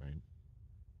 right?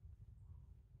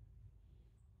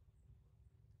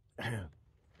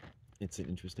 It's an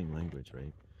interesting language,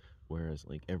 right? Whereas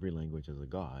like every language is a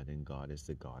God, and God is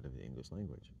the God of the English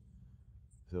language.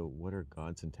 So what are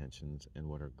God's intentions and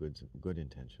what are good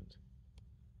intentions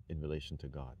in relation to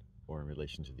God or in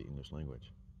relation to the English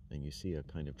language? And you see a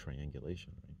kind of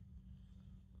triangulation, right?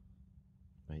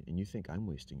 Right? And you think I'm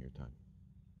wasting your time.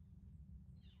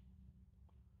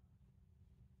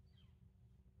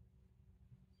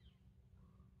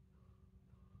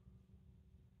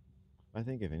 I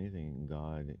think, if anything,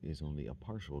 God is only a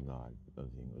partial God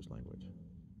of the English language.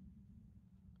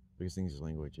 Because the English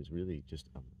language is really just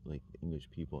like English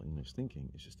people, English thinking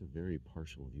is just a very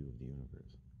partial view of the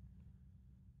universe.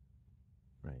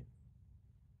 Right?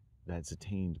 That's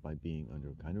attained by being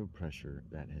under a kind of pressure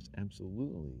that has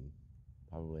absolutely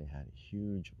probably had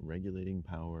huge regulating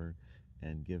power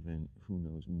and given, who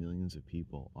knows, millions of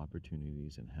people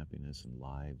opportunities and happiness and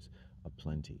lives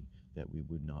aplenty that we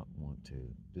would not want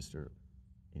to disturb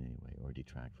in any way or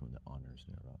detract from the honors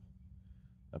thereof.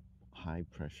 A high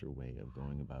pressure way of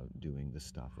going about doing the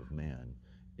stuff of man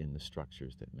in the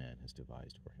structures that man has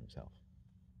devised for himself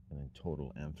in a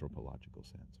total anthropological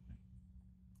sense.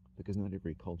 Because not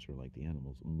every culture, like the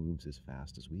animals, moves as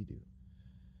fast as we do.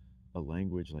 A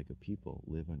language, like a people,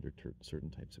 live under certain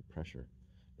types of pressure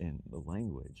And the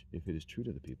language, if it is true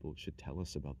to the people, should tell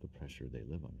us about the pressure they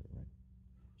live under, right?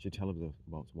 Should tell us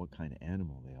about what kind of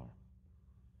animal they are.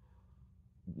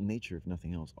 Nature, if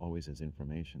nothing else, always has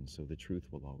information, so the truth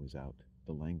will always out.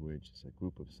 The language is a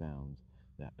group of sounds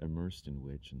that immersed in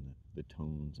which, and the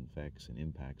tones and effects and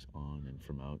impacts on and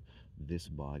from out this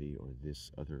body or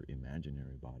this other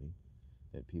imaginary body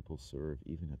that people serve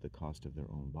even at the cost of their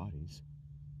own bodies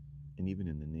and even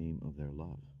in the name of their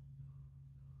love.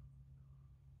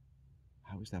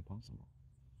 How is that possible?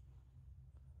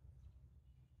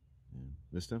 Yeah.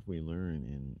 The stuff we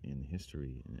learn in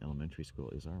history in elementary school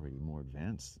is already more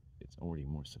advanced. It's already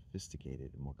more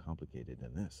sophisticated and more complicated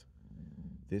than this.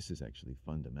 This is actually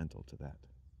fundamental to that,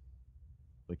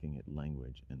 looking at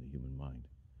language and the human mind,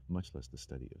 much less the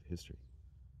study of history.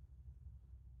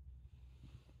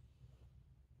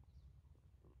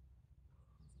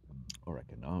 Or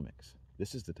economics.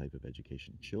 This is the type of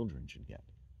education children should get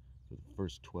for the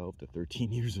first 12 to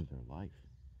 13 years of their life,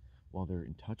 while they're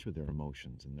in touch with their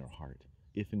emotions and their heart,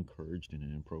 if encouraged in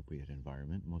an appropriate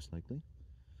environment, most likely.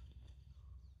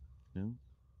 You know?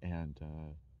 And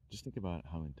just think about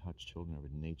how in touch children are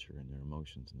with nature and their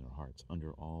emotions and their hearts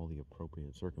under all the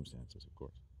appropriate circumstances, of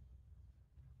course.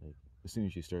 Like, as soon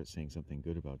as you start saying something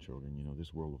good about children, you know,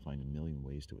 this world will find a million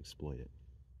ways to exploit it,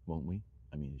 won't we?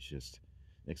 I mean, it's just,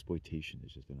 exploitation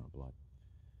is just in our blood.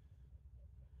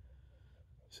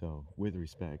 So, with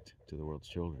respect to the world's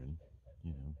children,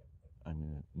 you know, I'm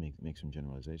going to make some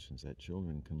generalizations that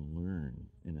children can learn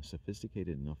in a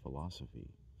sophisticated enough philosophy.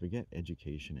 Forget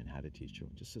education and how to teach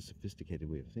children, just a sophisticated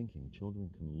way of thinking. Children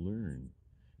can learn.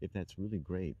 If that's really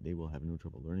great, they will have no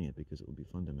trouble learning it because it will be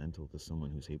fundamental to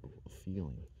someone who's able of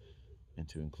feeling and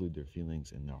to include their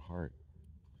feelings in their heart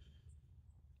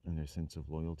and their sense of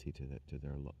loyalty to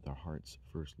their heart's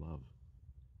first love,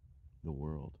 the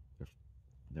world,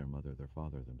 their mother, their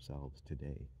father, themselves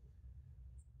today.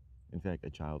 In fact, a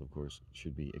child, of course,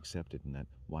 should be accepted in that.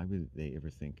 Why would they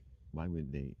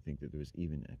think that there's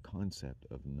even a concept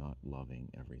of not loving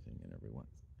everything and everyone?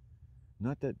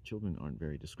 Not that children aren't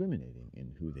very discriminating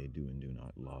in who they do and do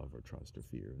not love or trust or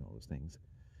fear and all those things.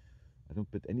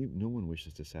 But no one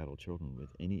wishes to saddle children with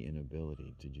any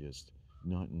inability to just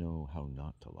not know how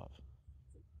not to love.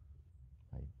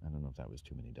 Right? I don't know if that was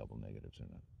too many double negatives or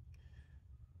not.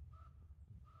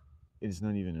 It's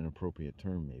not even an appropriate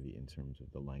term, maybe, in terms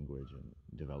of the language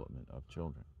and development of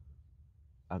children.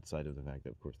 Outside of the fact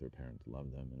that, of course, their parents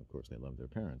love them, and of course they love their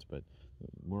parents, but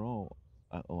we're all,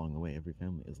 along the way, every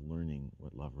family is learning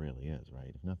what love really is,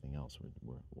 right? If nothing else,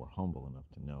 we're humble enough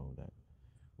to know that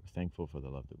we're thankful for the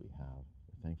love that we have,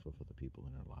 we're thankful for the people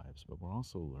in our lives, but we're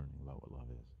also learning about what love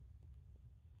is.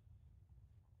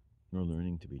 We're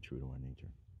learning to be true to our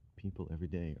nature. People every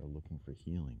day are looking for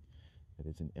healing that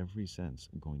is in every sense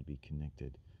going to be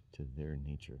connected to their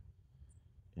nature,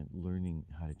 and learning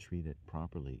how to treat it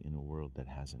properly in a world that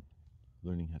hasn't.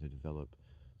 Learning how to develop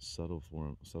subtle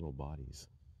bodies,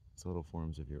 subtle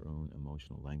forms of your own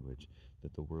emotional language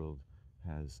that the world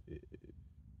has,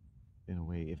 in a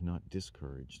way, if not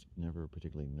discouraged, never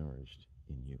particularly nourished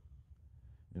in you.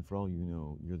 And for all you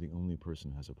know, you're the only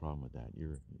person who has a problem with that.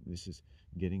 This is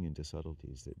getting into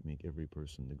subtleties that make every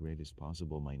person the greatest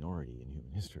possible minority in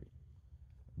human history.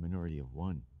 A minority of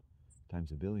one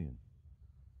times a billion.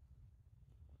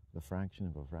 The fraction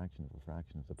of a fraction of a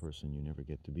fraction of the person you never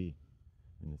get to be,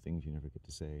 and the things you never get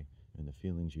to say, and the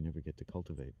feelings you never get to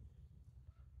cultivate.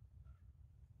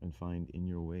 And find in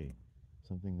your way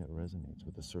something that resonates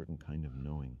with a certain kind of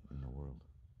knowing in the world.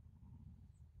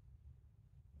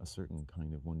 A certain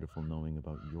kind of wonderful knowing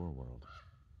about your world.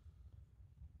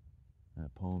 And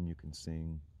a poem you can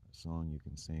sing, a song you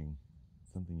can sing,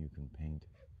 something you can paint,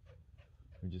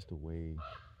 or just a way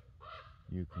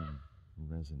you can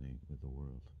resonate with the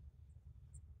world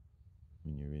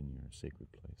when you're in your sacred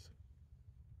place.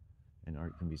 And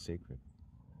art can be sacred.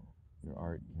 Your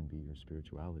art can be your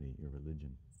spirituality, your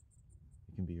religion.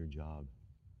 It can be your job.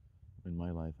 In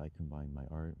my life, I combine my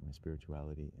art, my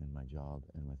spirituality, and my job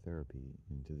and my therapy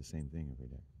into the same thing every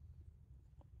day.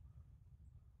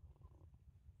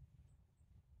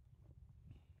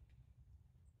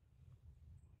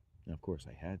 Now, of course,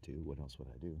 I had to. What else would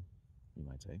I do? You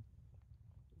might say.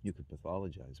 You could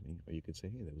pathologize me, or you could say,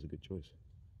 hey, that was a good choice.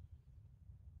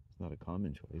 It's not a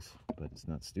common choice, but it's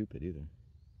not stupid either.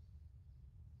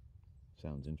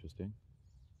 Sounds interesting.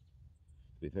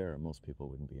 To be fair, most people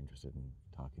wouldn't be interested in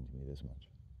talking to me this much.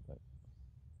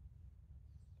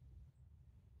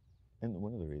 And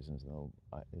one of the reasons, though,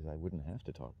 is I wouldn't have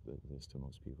to talk this to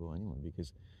most people anyway,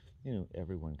 because, you know,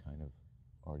 everyone kind of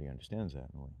already understands that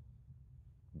in a way.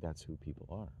 That's who people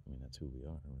are. I mean, that's who we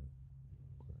are.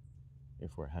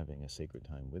 if we're having a sacred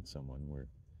time with someone, we're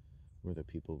the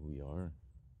people we are.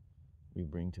 We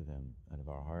bring to them out of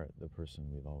our heart the person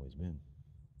we've always been.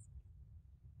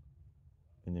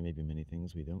 And there may be many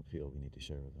things we don't feel we need to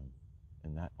share with them.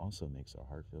 And that also makes our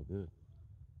heart feel good.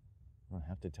 We don't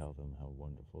have to tell them how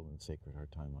wonderful and sacred our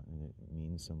time is, and it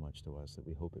means so much to us that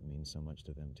we hope it means so much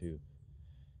to them too.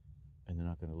 And they're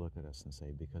not going to look at us and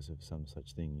say, because of some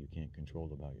such thing you can't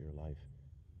control about your life,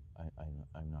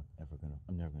 I'm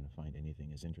never going to find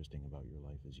anything as interesting about your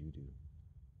life as you do.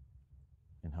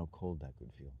 And how cold that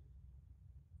could feel.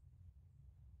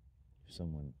 If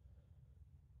someone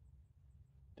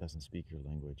doesn't speak your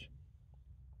language,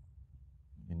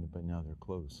 but now they're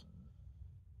close,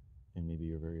 and maybe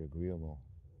you're very agreeable,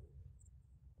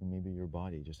 and maybe your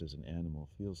body, just as an animal,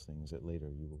 feels things that later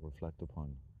you will reflect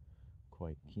upon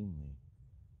quite keenly,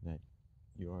 that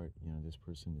this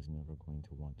person is never going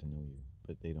to want to know you,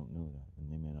 but they don't know that,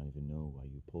 and they may not even know why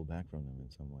you pull back from them in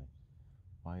some way.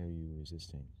 Why are you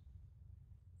resisting?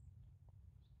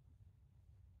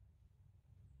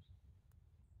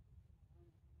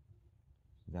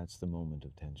 That's the moment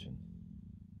of tension.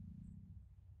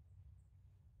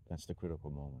 That's the critical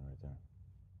moment right there.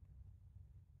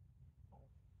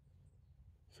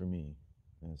 For me,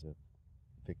 as a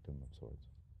victim of sorts,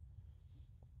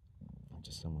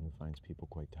 just someone who finds people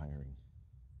quite tiring.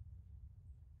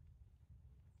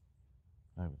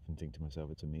 I often think to myself,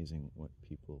 it's amazing what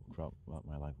people throughout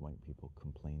my life, white people,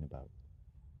 complain about,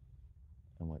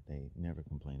 and what they never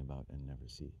complain about and never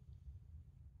see.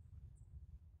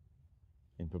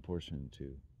 In proportion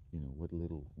to, what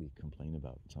little we complain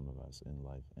about, some of us, in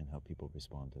life, and how people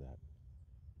respond to that,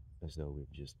 as though we're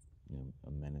just,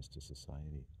 a menace to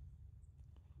society.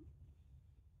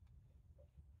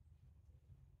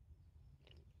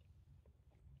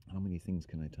 How many things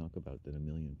can I talk about that a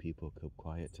million people keep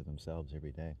quiet to themselves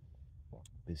every day?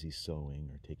 Busy sewing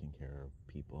or taking care of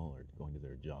people or going to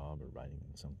their job or riding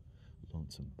in some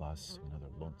lonesome bus,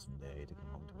 another lonesome day to come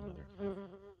home to another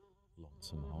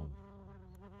lonesome home.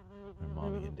 Their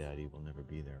mommy and daddy will never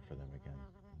be there for them again,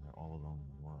 and they're all alone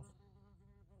in the world.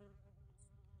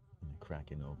 And they're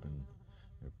cracking open,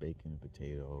 they're baking a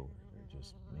potato, or they're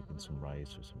just making some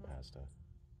rice or some pasta.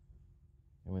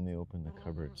 And when they open the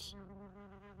cupboards,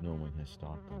 no one has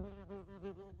stocked them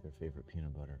their favorite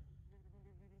peanut butter.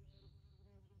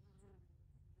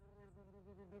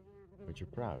 But you're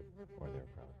proud, or they're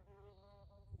proud.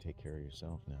 You take care of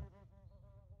yourself now.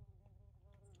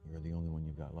 You're the only one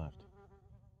you've got left.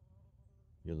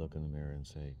 You look in the mirror and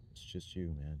say, it's just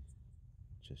you, man.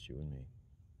 Just you and me.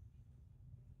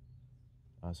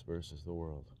 Us versus the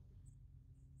world.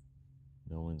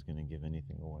 No one's going to give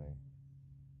anything away.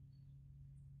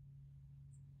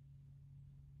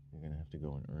 You're going to have to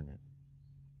go and earn it.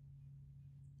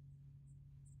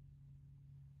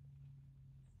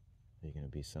 Are you going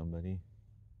to be somebody,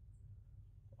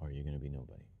 or are you going to be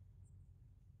nobody?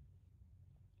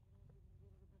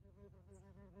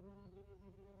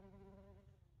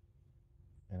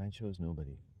 And I chose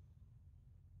nobody.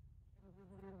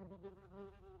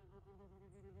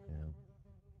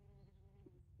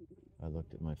 I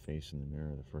looked at my face in the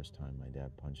mirror the first time my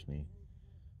dad punched me,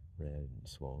 red and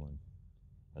swollen.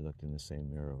 I looked in the same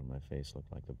mirror when my face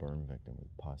looked like the burn victim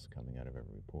with pus coming out of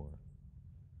every pore.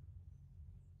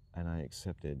 And I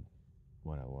accepted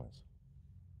what I was.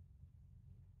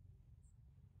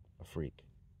 A freak.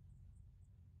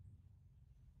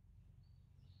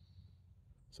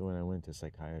 So when I went to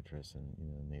psychiatrists,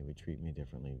 and they would treat me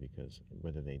differently because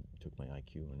whether they took my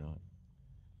IQ or not,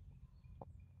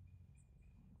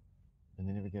 and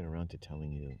they never get around to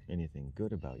telling you anything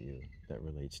good about you that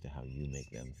relates to how you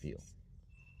make them feel,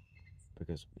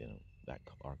 because that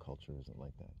our culture isn't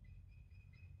like that.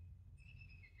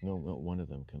 No, not one of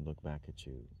them can look back at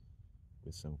you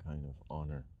with some kind of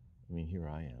honor. I mean, here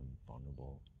I am,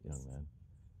 vulnerable young man.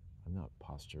 I'm not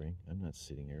posturing. I'm not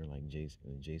sitting here like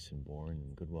Jason Bourne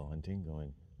in Good Will Hunting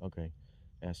going, okay,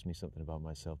 ask me something about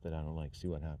myself that I don't like, see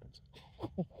what happens.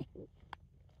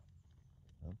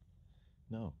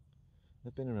 No.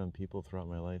 I've been around people throughout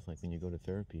my life, like when you go to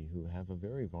therapy, who have a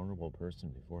very vulnerable person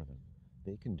before them.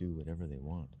 They can do whatever they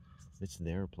want. It's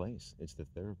their place. It's the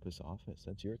therapist's office.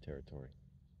 That's your territory.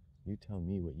 You tell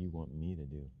me what you want me to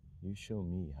do. You show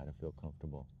me how to feel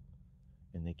comfortable.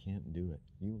 And they can't do it.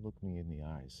 You look me in the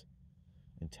eyes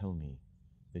and tell me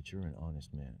that you're an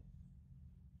honest man.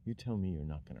 You tell me you're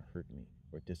not going to hurt me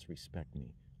or disrespect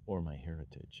me or my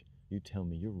heritage. You tell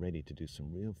me you're ready to do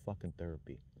some real fucking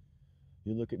therapy.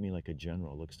 You look at me like a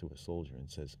general looks to a soldier and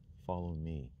says, follow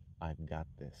me, I've got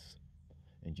this.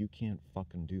 And you can't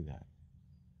fucking do that.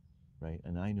 right?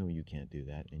 And I know you can't do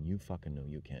that, and you fucking know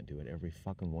you can't do it. Every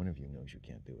fucking one of you knows you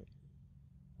can't do it,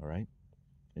 all right?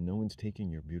 And no one's taking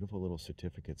your beautiful little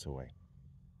certificates away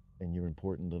and your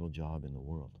important little job in the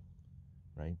world,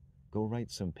 right? Go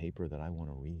write some paper that I want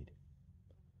to read.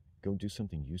 Go do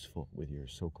something useful with your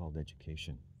so-called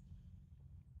education.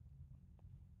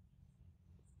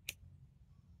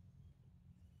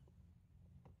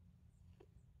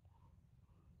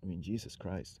 I mean, Jesus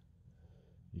Christ.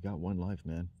 You got one life,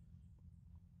 man.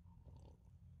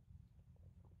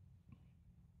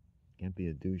 Can't be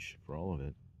a douche for all of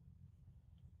it.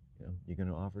 You know, you're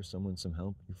gonna offer someone some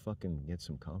help, you fucking get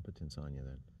some competence on you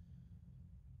then.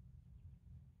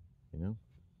 You know?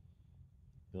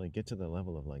 You like get to the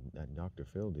level of like that Dr.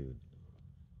 Phil dude.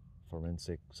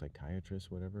 Forensic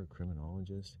psychiatrist, whatever,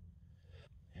 criminologist.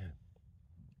 Yeah.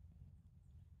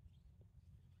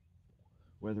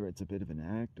 Whether it's a bit of an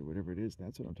act or whatever it is,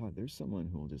 that's what I'm talking. There's someone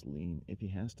who will just lean, if he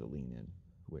has to lean in,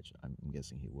 which I'm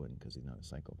guessing he wouldn't because he's not a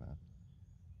psychopath.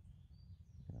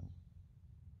 You know,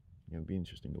 it would be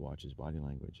interesting to watch his body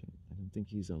language, and I don't think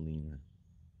he's a leaner.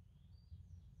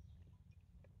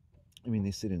 I mean,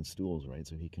 they sit in stools, right?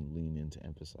 So he can lean in to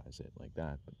emphasize it like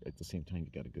that, but at the same time,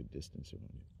 you got a good distance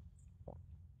around you.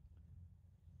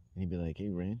 And he'd be like, "Hey,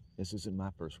 Rain, this isn't my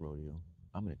first rodeo.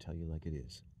 I'm gonna tell you like it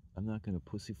is. I'm not gonna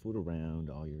pussyfoot around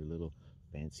all your little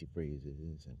fancy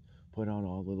phrases and put out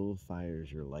all the little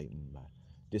fires you're lighting by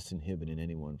disinhibiting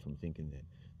anyone from thinking that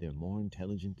they're more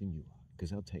intelligent than you are.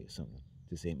 Because I'll tell you something,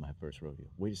 this ain't my first rodeo.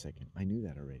 Wait a second, I knew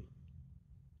that already.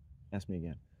 Ask me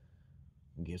again.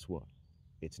 And guess what?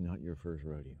 It's not your first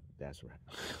rodeo. That's right.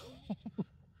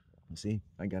 See,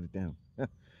 I got it down.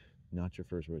 Not your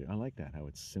first rodeo. I like that, how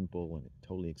it's simple and it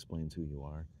totally explains who you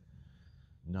are.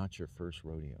 Not your first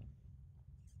rodeo.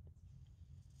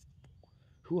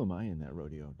 Who am I in that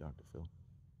rodeo, Dr. Phil?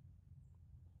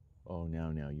 Oh,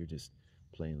 now, you're just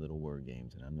playing little word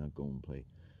games, and I'm not going to play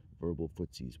verbal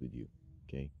footsies with you,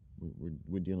 okay?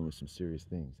 We're dealing with some serious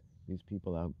things. These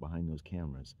people out behind those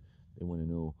cameras, they want to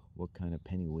know what kind of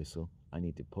penny whistle I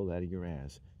need to pull out of your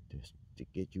ass to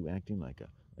get you acting like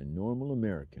a normal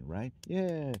American, right?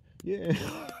 Yeah, yeah.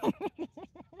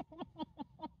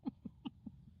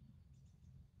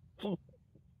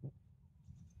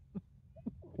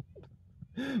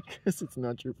 Guess it's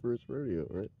not your first rodeo,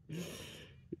 right?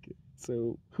 Okay.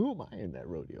 So who am I in that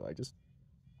rodeo?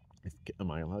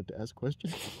 Am I allowed to ask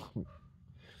questions?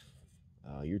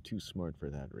 You're too smart for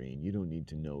that, Rain. You don't need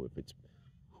to know if it's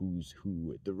who's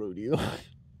who at the rodeo.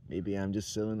 Maybe I'm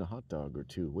just selling a hot dog or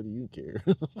two. What do you care?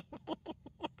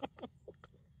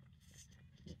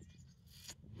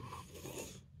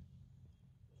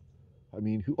 I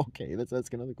mean, who? Okay, let's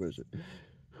ask another question.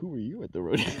 Who are you at the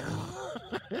rodeo?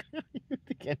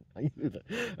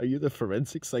 Are you the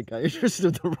forensic psychiatrist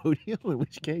of the rodeo? In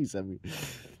which case, I mean,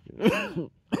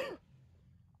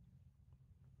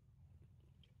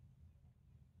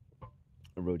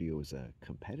 a rodeo is a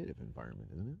competitive environment,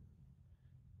 isn't it?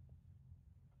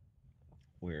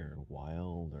 Where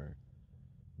wild or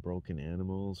broken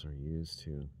animals are used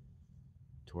to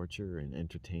torture and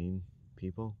entertain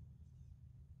people,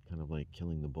 kind of like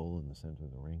killing the bull in the center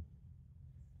of the ring.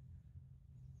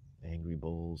 Angry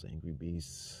bulls, angry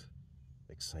beasts,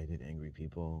 excited, angry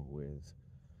people with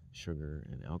sugar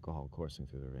and alcohol coursing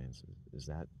through their veins. Is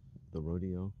that the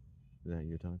rodeo that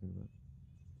you're talking about?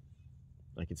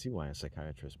 I can see why a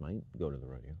psychiatrist might go to the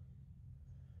rodeo.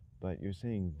 But you're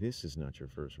saying this is not your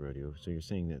first rodeo, so you're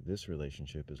saying that this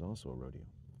relationship is also a rodeo.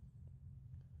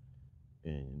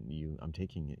 And I'm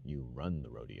taking it, you run the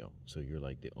rodeo. So you're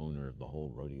like the owner of the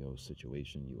whole rodeo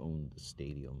situation. You own the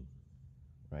stadium,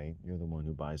 right? You're the one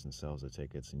who buys and sells the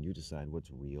tickets, and you decide what's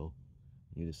real.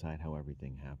 You decide how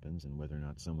everything happens and whether or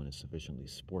not someone is sufficiently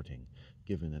sporting,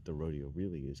 given that the rodeo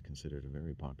really is considered a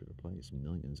very popular place.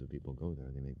 Millions of people go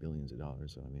there. They make billions of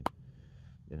dollars. So, I mean,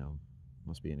 you know,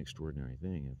 must be an extraordinary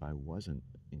thing. If I wasn't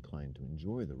inclined to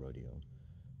enjoy the rodeo,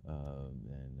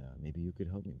 then maybe you could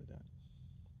help me with that.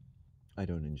 I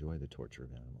don't enjoy the torture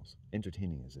of animals.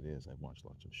 Entertaining as it is, I've watched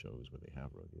lots of shows where they have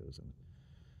rodeos, and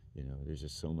you know, there's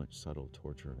just so much subtle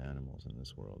torture of animals in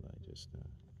this world. I just, you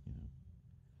know,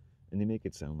 and they make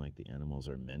it sound like the animals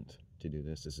are meant to do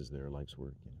this. This is their life's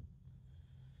work, you know.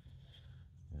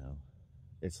 You know,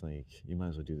 it's like you might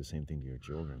as well do the same thing to your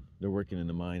children. They're working in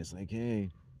the mine. It's like,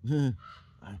 hey,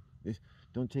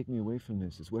 don't take me away from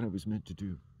this. It's what I was meant to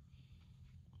do.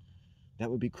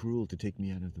 That would be cruel to take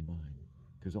me out of the mine.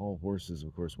 Because all horses,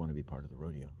 of course, want to be part of the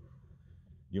rodeo.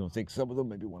 You don't think some of them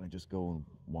maybe want to just go and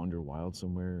wander wild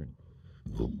somewhere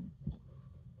and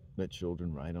let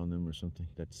children ride on them or something?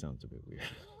 That sounds a bit weird.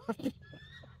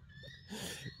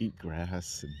 Eat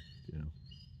grass and, you know.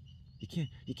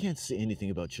 You can't say anything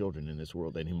about children in this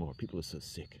world anymore. People are so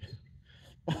sick.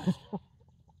 Gotta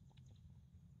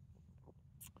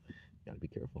be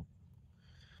careful.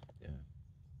 Yeah.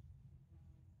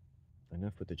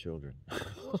 Enough with the children.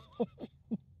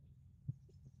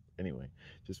 Anyway,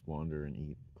 just wander and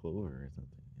eat clover or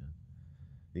something. Yeah.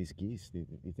 These geese, do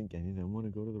you think any of them want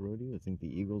to go to the rodeo? I think the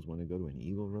eagles want to go to an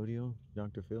eagle rodeo,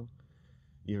 Dr. Phil?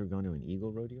 You ever gone to an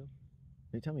eagle rodeo?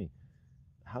 Hey, tell me,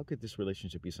 how could this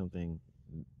relationship be something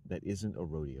that isn't a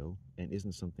rodeo and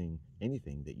isn't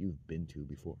anything that you've been to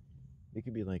before? It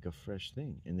could be like a fresh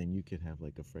thing, and then you could have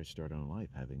like a fresh start on life,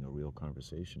 having a real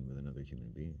conversation with another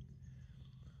human being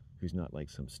who's not like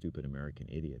some stupid American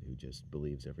idiot who just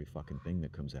believes every fucking thing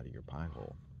that comes out of your pie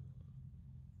hole.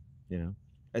 You know,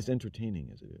 as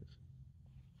entertaining as it is.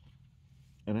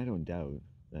 And I don't doubt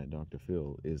that Dr.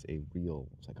 Phil is a real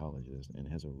psychologist and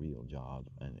has a real job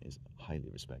and is highly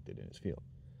respected in his field.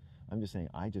 I'm just saying,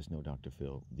 I just know Dr.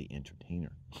 Phil, the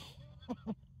entertainer.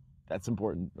 That's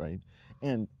important, right?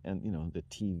 And the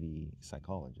TV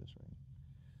psychologist, right?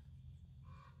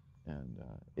 And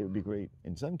it would be great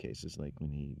in some cases, like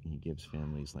when he gives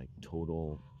families like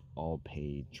total all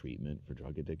paid treatment for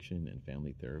drug addiction and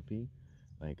family therapy.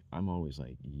 Like, I'm always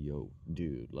like, yo,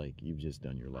 dude, like, you've just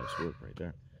done your life's work right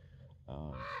there.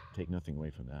 Uh, Take nothing away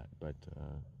from that, but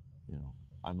you know,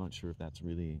 I'm not sure if that's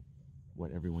really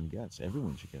what everyone gets.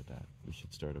 Everyone should get that. We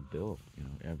should start a bill.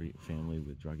 Every family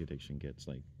with drug addiction gets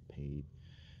like paid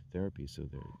therapy, so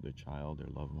their child, their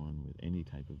loved one with any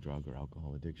type of drug or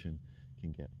alcohol addiction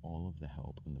can get all of the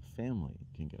help, and the family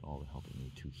can get all the help they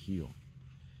need to heal.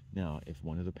 Now, if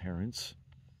one of the parents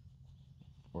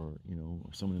or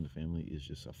someone in the family is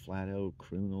just a flat out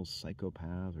criminal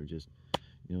psychopath, or just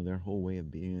their whole way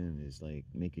of being is like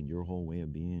making your whole way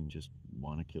of being just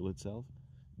want to kill itself,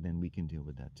 then we can deal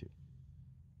with that too.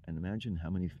 And imagine how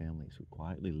many families would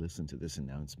quietly listen to this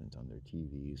announcement on their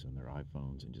TVs, on their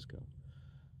iPhones, and just go,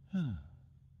 huh,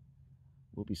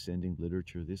 we'll be sending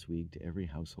literature this week to every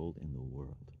household in the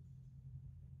world.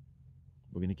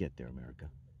 We're going to get there, America,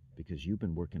 because you've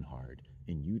been working hard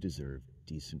and you deserve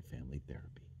decent family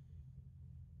therapy.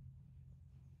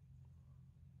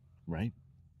 Right?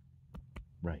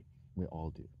 Right. We all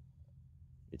do.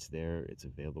 It's there, it's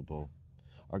available.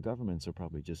 Our governments are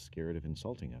probably just scared of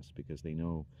insulting us because they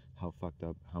know how fucked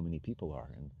up how many people are,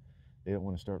 and they don't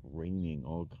want to start raining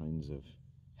all kinds of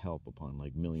help upon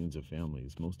like millions of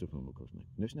families, most of whom, of course, like,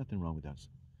 there's nothing wrong with us.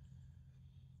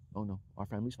 Oh no, our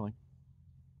family's fine.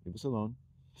 Leave us alone.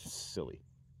 Silly.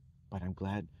 But I'm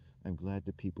glad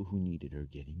the people who need it are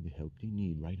getting the help they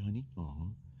need, right, honey?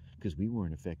 Because we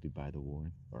weren't affected by the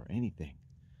war or anything.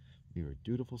 We were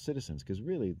dutiful citizens, because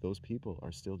really, those people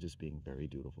are still just being very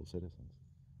dutiful citizens.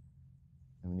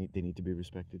 And they need to be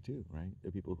respected too, right?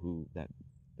 The people that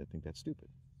think that's stupid.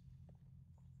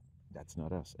 That's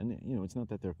not us. And it's not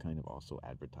that they're kind of also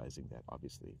advertising that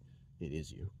obviously it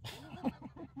is you.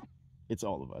 It's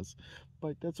all of us.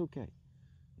 But that's okay.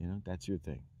 That's your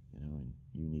thing. And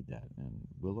you need that. And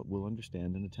we'll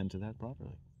understand and attend to that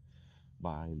properly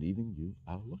by leaving you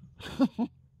alone.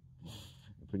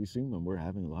 Pretty soon, when we're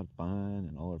having a lot of fun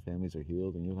and all our families are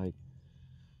healed, and you're like,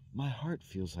 my heart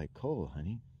feels like coal,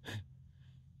 honey.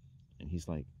 And he's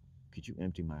like, could you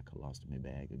empty my colostomy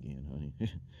bag again, honey?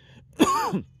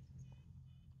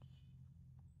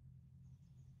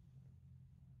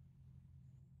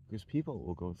 Because people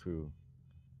will go through,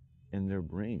 and their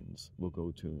brains will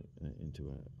go into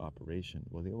an operation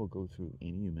where they will go through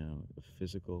any amount of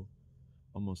physical,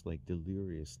 almost like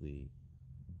deliriously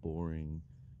boring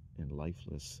and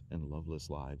lifeless and loveless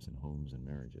lives and homes and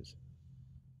marriages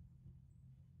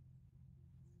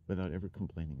without ever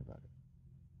complaining about it.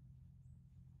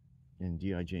 In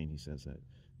D.I. Jane, he says that,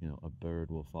 a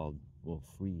bird will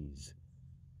freeze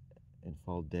and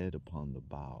fall dead upon the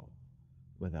bough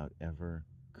without ever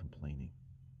complaining,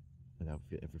 without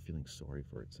ever feeling sorry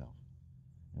for itself.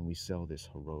 And we sell this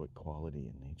heroic quality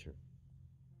in nature.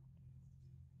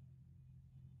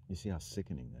 You see how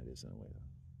sickening that is in a way, though.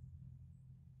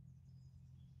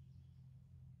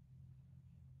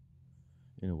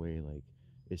 In a way, like,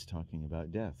 it's talking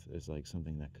about death as like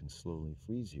something that can slowly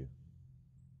freeze you.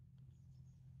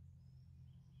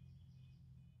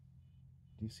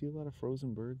 Do you see a lot of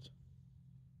frozen birds?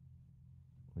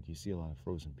 Or do you see a lot of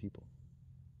frozen people?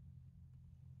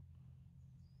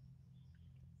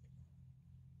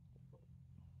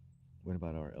 What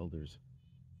about our elders?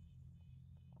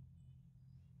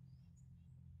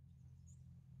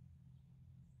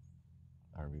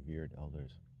 Our revered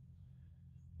elders?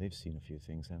 They've seen a few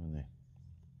things, haven't they?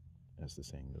 As the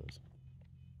saying goes.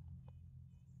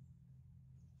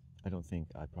 I don't think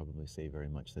I probably say very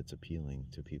much that's appealing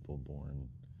to people born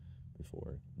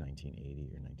before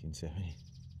 1980 or 1970.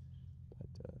 But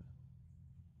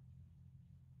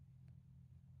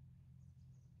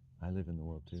I live in the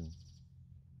world too.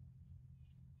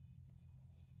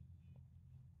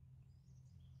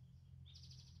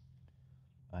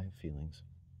 I have feelings.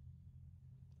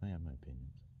 I have my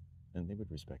opinions. And they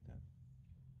would respect that.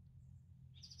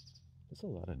 There's a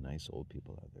lot of nice old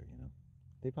people out there, you know.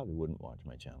 They probably wouldn't watch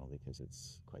my channel because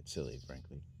it's quite silly,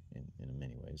 frankly, in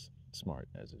many ways. Smart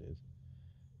as it is.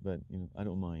 But, you know, I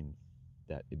don't mind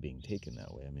that it being taken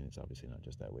that way. I mean, it's obviously not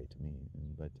just that way to me.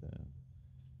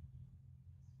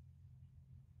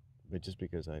 But just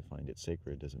because I find it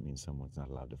sacred doesn't mean someone's not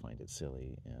allowed to find it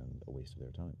silly and a waste of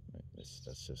their time. Right?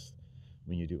 That's just,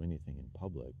 when you do anything in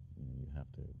public, you know, you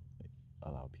have to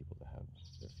allow people to have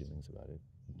their feelings about it.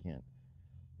 You can't.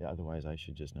 Yeah, otherwise, I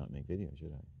should just not make videos,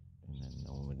 should I? And then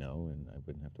no one would know, and I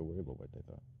wouldn't have to worry about what they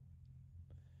thought.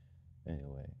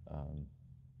 Anyway,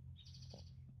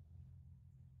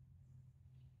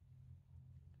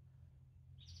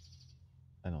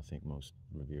 I don't think most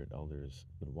revered elders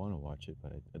would want to watch it,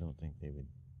 but I don't think they would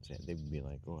say it. They would be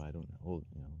like, "Oh, I don't hold,"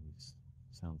 you know. He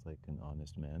sounds like an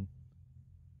honest man,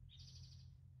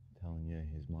 telling you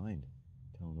his mind,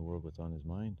 telling the world what's on his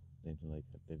mind.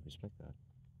 They'd respect that.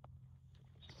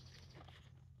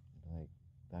 Like,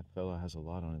 that fellow has a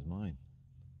lot on his mind.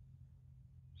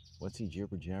 What's he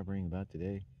jibber jabbering about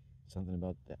today? Something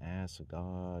about the ass of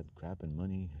God, crap and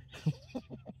money.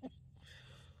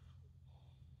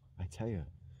 I tell you,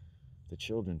 the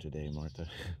children today, Martha.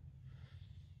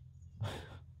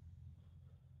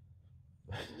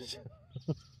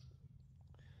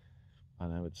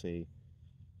 And I would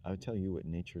tell you what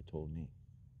nature told me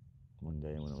one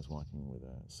day when I was walking with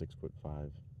a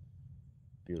 6'5",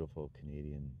 beautiful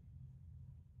Canadian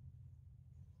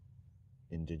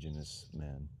indigenous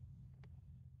man.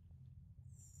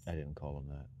 I didn't call him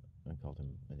that. I called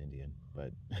him an Indian,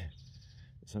 but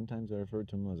sometimes I referred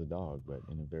to him as a dog, but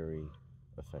in a very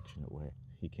affectionate way.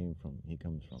 He comes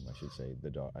from, I should say, the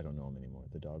dog. I don't know him anymore.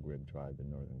 The Dog Rib tribe in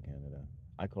northern Canada.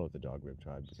 I call it the Dog Rib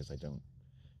tribe because I don't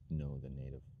know the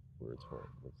native words for it.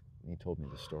 But he told me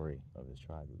the story of his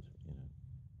tribe. It was, you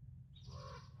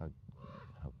know,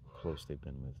 how close they've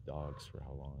been with dogs for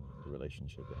how long, the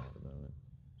relationship they have with them. And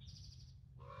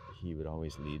he would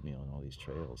always lead me on all these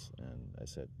trails, and I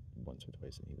said once or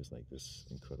twice that he was like this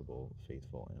incredible,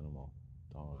 faithful animal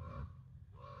dog.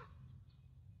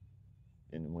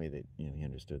 In a way that, you know, he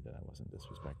understood that I wasn't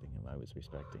disrespecting him. I was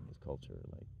respecting his culture.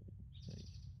 Like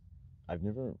I've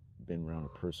never been around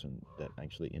a person that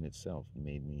actually in itself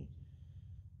made me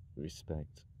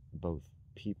respect both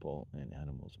people and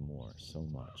animals more so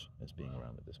much as being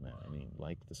around with this man. I mean,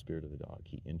 like the spirit of the dog,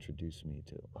 he introduced me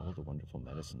to all the wonderful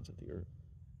medicines of the earth.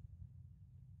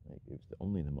 Like, it was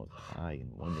only the most high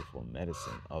and wonderful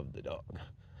medicine of the dog.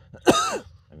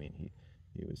 I mean,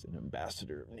 he was an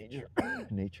ambassador of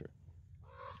nature.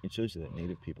 It shows you that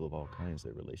native people of all kinds,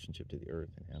 their relationship to the earth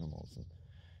and animals and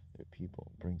their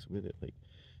people brings with it, like,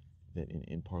 that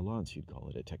in parlance you'd call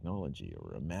it a technology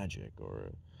or a magic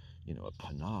or a, you know, a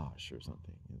panache or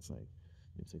something. It's like,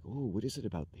 oh, what is it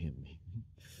about him?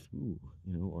 Ooh,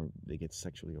 you know, or they get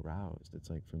sexually aroused. It's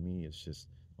like, for me, it's just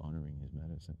honoring his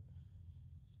medicine.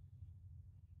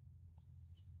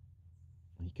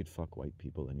 He could fuck white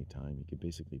people anytime. He could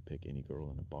basically pick any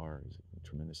girl in a bar. He's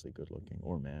tremendously good looking,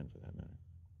 or man for that matter.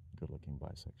 Good looking,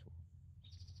 bisexual.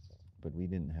 But we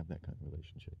didn't have that kind of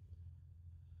relationship.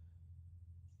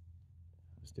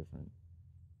 It was different.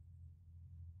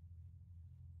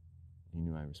 He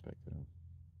knew I respected him.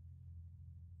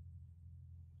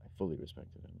 I fully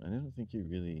respected him. And I don't think you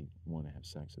really want to have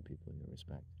sex with people you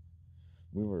respect.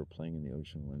 We were playing in the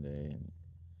ocean one day, and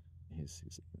his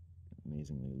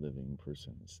amazingly living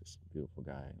person is this beautiful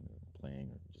guy, and we were playing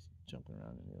or just jumping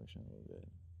around in the ocean a little bit.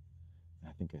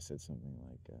 I think I said something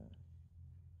like,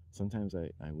 sometimes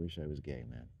I wish I was gay,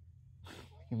 man.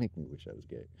 You make me wish I was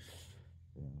gay.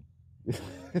 You know?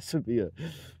 This would be a,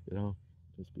 you know,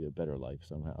 just be a better life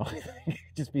somehow.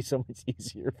 Just be so much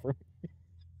easier for me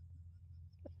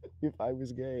if I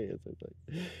was gay. It's like,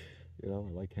 you know,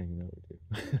 I like hanging out with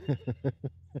you.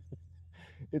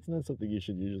 It's not something you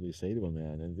should usually say to a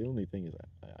man, and the only thing is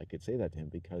I could say that to him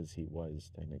because he was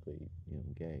technically, you know,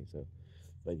 gay. So,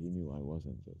 but he knew I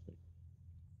wasn't. So it's like,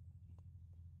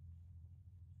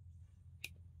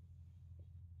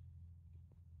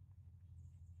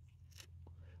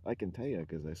 I can tell you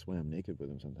because I swam naked with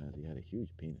him sometimes. He had a huge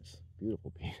penis,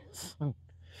 beautiful penis.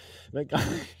 That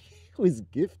guy was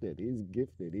gifted. He's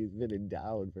gifted. He's been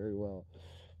endowed very well.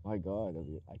 My God, I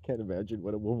mean, I can't imagine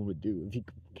what a woman would do if he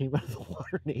came out of the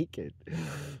water naked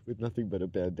with nothing but a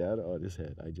bandana on his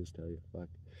head. I just tell you, fuck.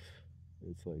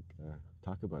 It's like,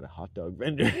 talk about a hot dog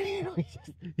vendor.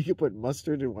 You could put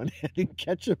mustard in one hand and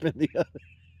ketchup in the other.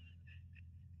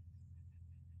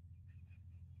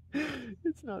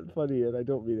 It's not funny, and I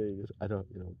don't mean any. I don't,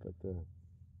 but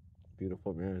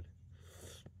beautiful man,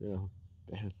 you know,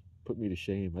 man, put me to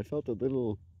shame. I felt a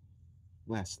little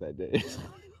less that day.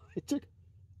 it took.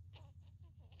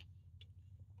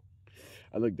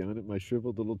 I looked down at my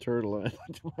shriveled little turtle and I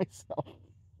thought to myself,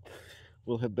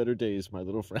 "We'll have better days, my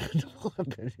little friend.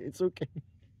 It's okay.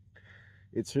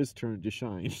 It's his turn to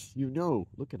shine. You know,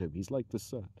 look at him. He's like the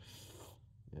sun."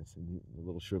 Yes, and the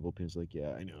little shrivel pin's like,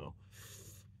 "Yeah, I know."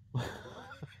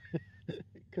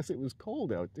 Because it was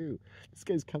cold out too. This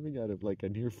guy's coming out of like a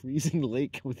near freezing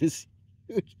lake with his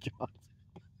huge jaws.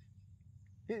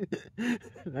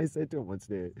 And I said to him once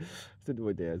day, I said to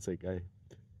my dad, "It's like I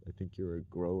think you're a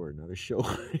grower, not a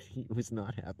shower." He was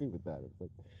not happy with that. It was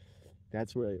like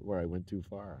that's where I went too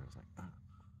far. I was like,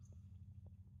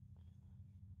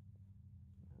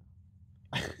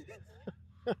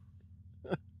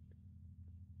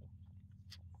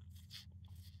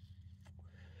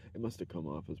 it must have come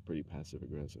off as pretty passive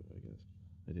aggressive, I guess.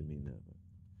 I didn't mean that,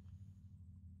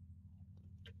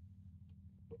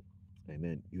 but I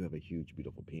meant you have a huge,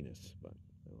 beautiful penis. But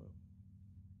oh well.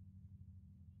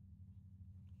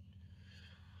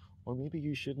 Or maybe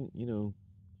you shouldn't,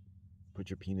 put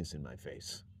your penis in my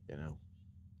face.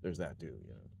 There's that too.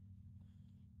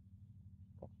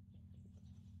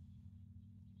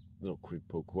 Little quid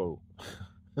pro quo.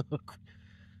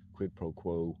 Quid pro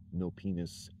quo. No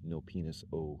penis. No penis.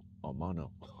 Oh, a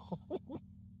mano.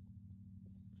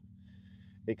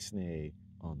 Ixnay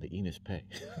on the Enos pay.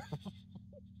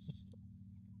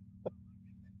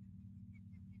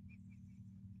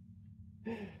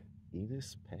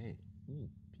 Enos pay.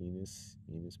 Penis.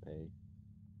 Enos pay.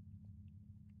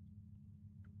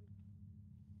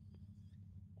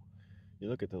 You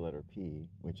look at the letter P,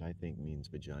 which I think means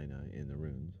vagina in the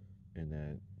runes, and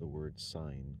that the word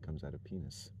sign comes out of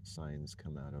penis. Signs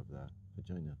come out of the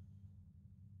vagina.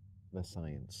 The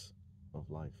science of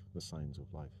life, the signs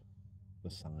of life,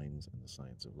 the signs and the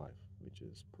science of life, which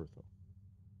is Pertho.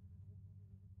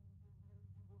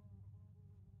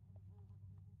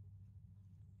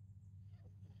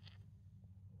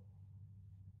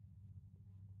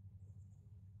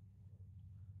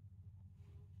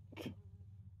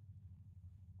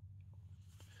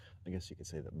 I guess you could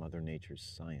say that Mother Nature's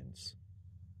science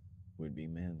would be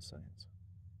man's science.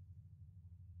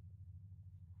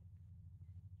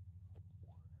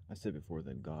 I said before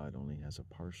that God only has a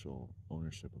partial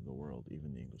ownership of the world,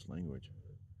 even the English language.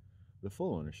 The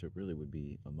full ownership really would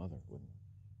be a mother, wouldn't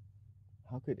it?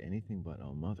 How could anything but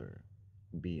a mother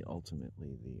be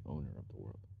ultimately the owner of the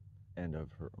world and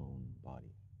of her own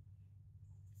body?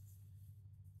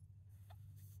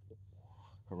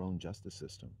 Her own justice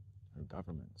system, her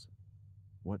governments.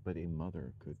 What but a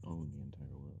mother could own the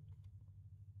entire world?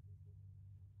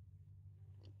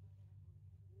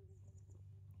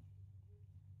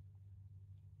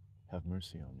 Have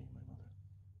mercy on me, my mother.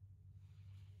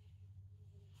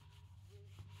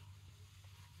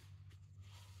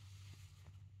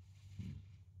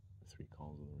 The three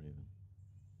calls of the raven.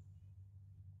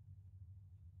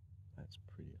 That's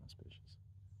pretty auspicious.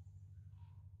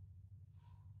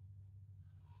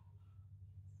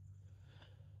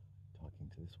 Talking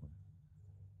to this one.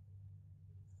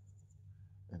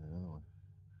 And another one.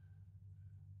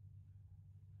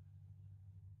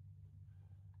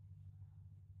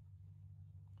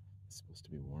 It's supposed to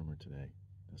be warmer today.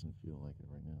 Doesn't feel like it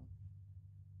right now.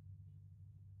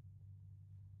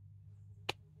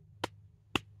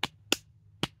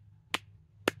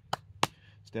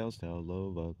 Stell,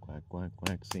 lova, quack, quack,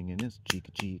 quack, singing this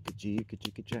chica, chica, chica,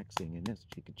 chica, jack, singing this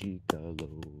chica, chica, lova,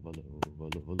 lova,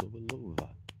 lova, lova, lova.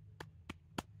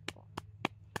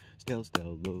 Stell,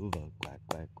 lova, quack,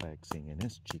 quack, quack, singing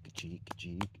this chica, chica,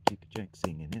 chica, chica, jack,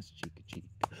 singing this chica,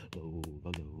 chica,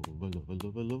 lova, lova, lova,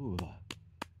 lova, lova.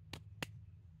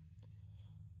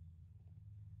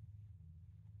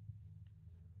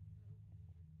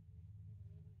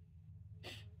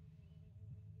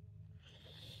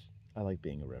 I like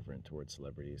being irreverent towards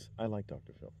celebrities. I like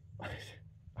Dr. Phil. I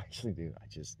actually do.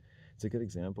 It's a good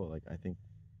example. Like, I think,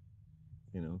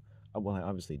 well, I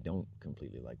obviously don't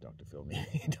completely like Dr. Phil.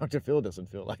 Maybe Dr. Phil doesn't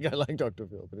feel like I like Dr.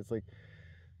 Phil, but it's like,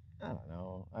 I don't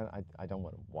know. I don't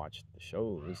want to watch the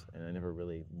shows, and I never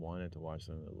really wanted to watch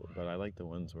them, but I like the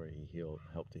ones where he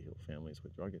helped to heal families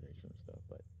with drug addiction and stuff.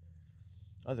 But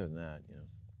other than that,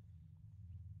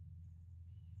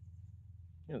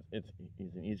 You know,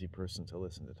 he's an easy person to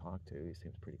listen to talk to. He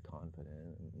seems pretty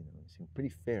confident, and he seems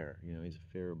pretty fair. He's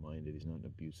fair-minded. He's not an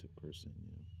abusive person.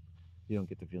 You don't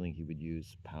get the feeling he would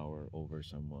use power over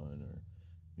someone or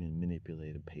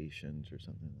manipulate a patient or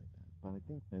something like that. But I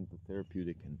think then the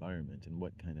therapeutic environment and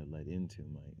what kind of led into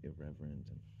my irreverent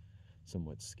and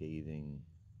somewhat scathing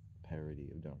parody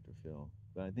of Dr. Phil.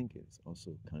 But I think it's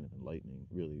also kind of enlightening,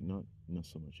 really, not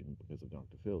so much even because of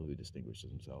Dr. Phil, who distinguishes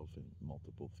himself in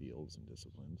multiple fields and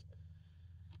disciplines.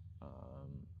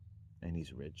 Um, and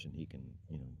he's rich and he can,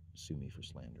 sue me for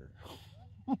slander.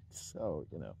 So,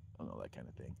 I don't know, that kind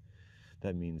of thing.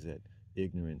 That means that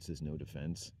ignorance is no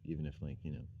defense, even if, like,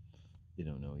 you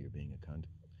don't know you're being a cunt.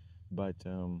 But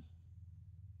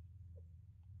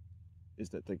is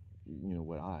that, like,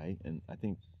 what and I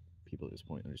think people at this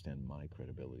point understand my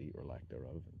credibility or lack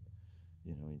thereof.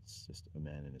 And, it's just a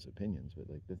man and his opinions. But,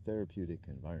 like, the therapeutic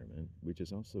environment, which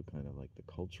is also kind of like the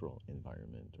cultural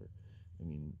environment, or, I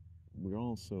mean, we're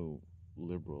all so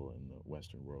liberal in the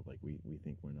Western world. Like, we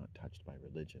think we're not touched by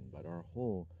religion, but our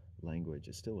whole language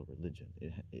is still a religion.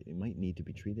 It might need to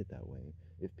be treated that way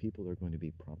if people are going to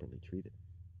be properly treated.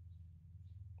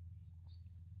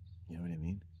 You know what I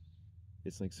mean?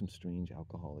 It's like some strange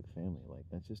alcoholic family. Like,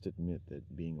 let's just admit that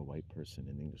being a white person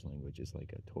in the English language is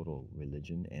like a total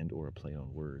religion and or a play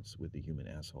on words with the human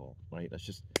asshole, right? Let's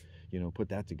just, put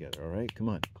that together, all right? Come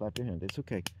on, clap your hand. It's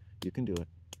okay. You can do it.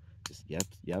 Just, yep.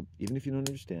 Even if you don't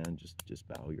understand, just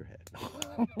bow your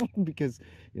head. Because,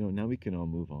 now we can all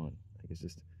move on. Like, it's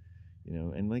just,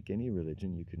 and like any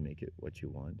religion, you can make it what you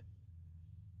want.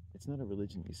 It's not a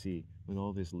religion, you see, with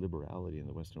all this liberality in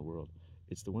the Western world.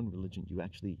 It's the one religion you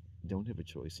actually don't have a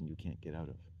choice and you can't get out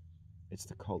of. It's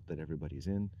the cult that everybody's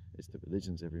in. It's the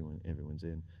religions everyone's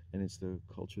in, and it's the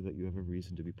culture that you have a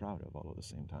reason to be proud of all at the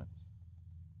same time.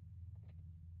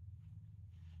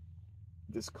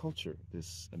 This culture,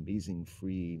 this amazing,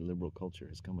 free, liberal culture,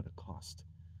 has come at a cost.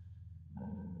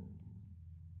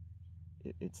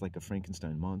 It's like a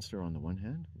Frankenstein monster on the one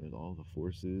hand, with all the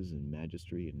forces and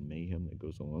magistry and mayhem that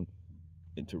goes along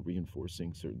into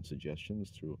reinforcing certain suggestions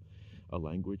through a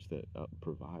language that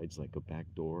provides like a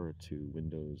backdoor to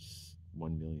Windows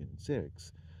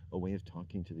 1,000,006, a way of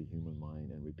talking to the human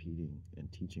mind and repeating and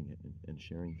teaching it and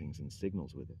sharing things and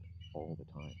signals with it all the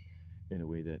time in a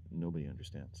way that nobody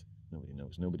understands, nobody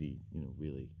knows, nobody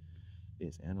really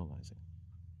is analyzing.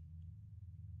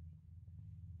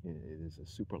 It is a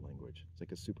super language. It's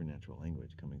like a supernatural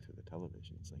language coming through the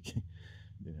television. It's like,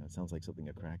 it sounds like something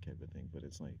a crackhead would think, but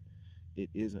it's like, it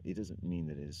is. It doesn't mean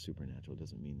that it is supernatural. It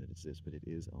doesn't mean that it's this, but it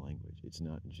is a language. It's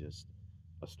not just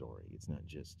a story. It's not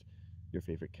just your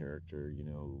favorite character,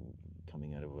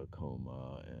 coming out of a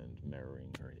coma and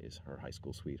marrying her high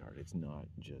school sweetheart. It's not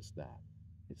just that.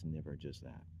 It's never just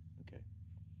that. Okay.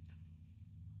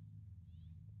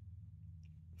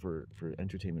 For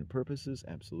entertainment purposes,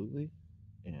 absolutely.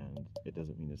 And it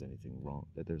doesn't mean there's anything wrong,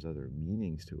 that there's other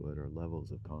meanings to it or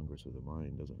levels of congress of the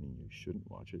mind. Doesn't mean you shouldn't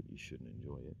watch it, you shouldn't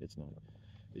enjoy it. It's not,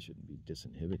 it shouldn't be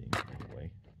disinhibiting in any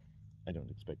way. I don't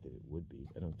expect that it would be.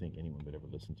 I don't think anyone would ever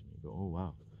listen to me and go, oh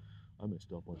wow, I'm gonna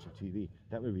stop watching TV.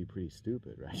 That would be pretty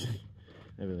stupid, right?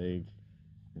 I mean,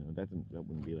 like, that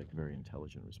wouldn't be like a very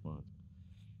intelligent response.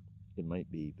 It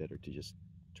might be better to just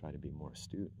try to be more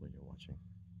astute when you're watching.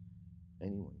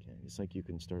 Anyone can. It's like you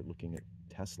can start looking at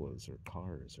Teslas or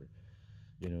cars or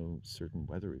certain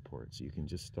weather reports. You can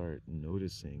just start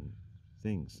noticing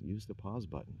things. Use the pause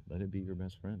button. Let it be your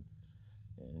best friend.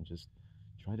 And just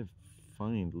try to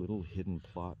find little hidden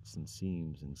plots and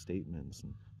seams and statements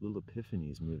and little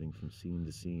epiphanies moving from scene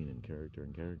to scene and character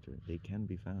and character. They can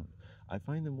be found. I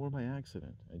find them more by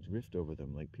accident. I drift over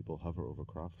them like people hover over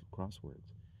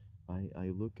crosswords. I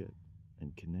look at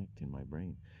and connect in my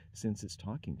brain. Since it's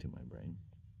talking to my brain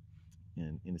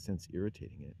and, in a sense,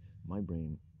 irritating it, my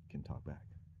brain can talk back.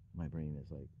 My brain is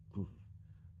like, poof,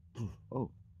 poof, oh,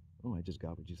 I just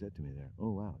got what you said to me there.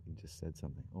 Oh, wow, you just said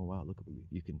something. Oh, wow, look at what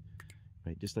you can,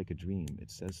 right? Just like a dream, it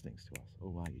says things to us. Oh,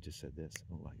 wow, you just said this.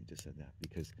 Oh, wow, you just said that.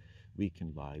 Because we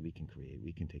can lie, we can create,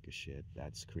 we can take a shit.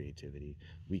 That's creativity.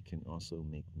 We can also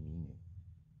make meaning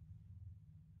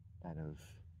out of,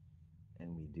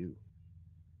 and we do.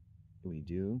 We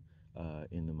do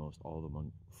in the most,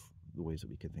 the ways that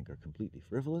we can think are completely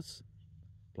frivolous.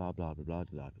 Blah, blah, blah, blah,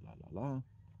 blah, blah, blah, blah.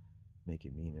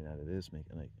 Making meaning out of this,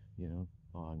 making like,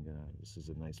 oh, this is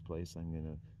a nice place. I'm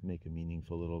gonna make a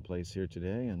meaningful little place here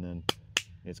today, and then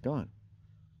it's gone.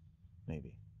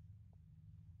 Maybe.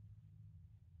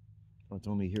 Or it's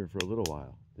only here for a little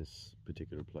while, this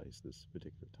particular place, this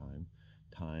particular time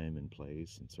and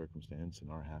place and circumstance,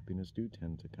 and our happiness do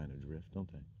tend to kind of drift,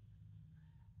 don't they?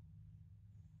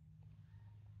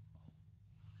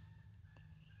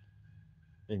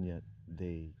 And yet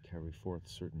they carry forth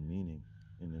certain meaning.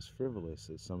 And as frivolous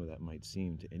as some of that might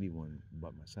seem to anyone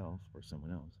but myself or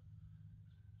someone else,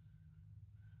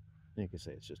 you could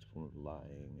say it's just a form of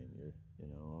lying,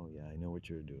 and oh yeah, I know what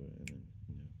you're doing, and then,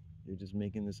 you're just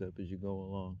making this up as you go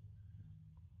along.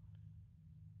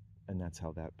 And that's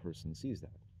how that person sees that.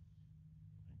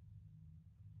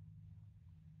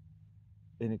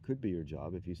 And it could be your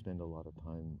job if you spend a lot of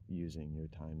time using your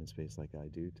time and space like I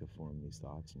do to form these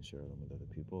thoughts and share them with other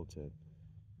people, to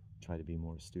try to be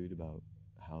more astute about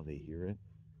how they hear it,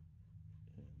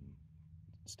 and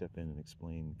step in and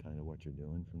explain kind of what you're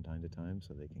doing from time to time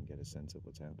so they can get a sense of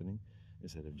what's happening,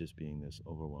 instead of just being this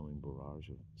overwhelming barrage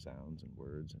of sounds and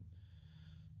words and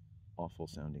awful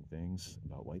sounding things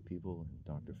about white people and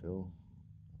Dr. Phil.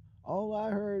 All I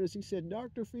heard is he said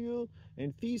Dr. Phil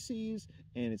and feces,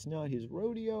 and it's not his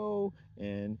rodeo,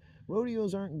 and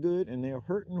rodeos aren't good, and they're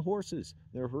hurting horses.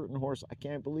 They're hurting horses. I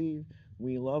can't believe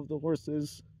we love the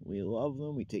horses. We love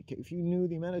them. We take care. If you knew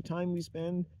the amount of time we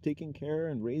spend taking care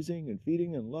and raising and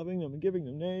feeding and loving them and giving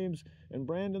them names and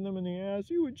branding them in the ass,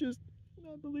 you would just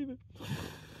not believe it.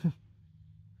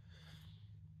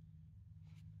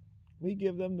 We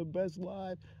give them the best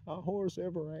life a horse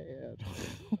ever had.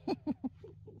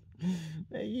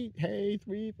 They eat hay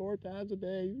 3-4 times a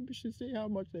day. You should see how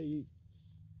much they eat.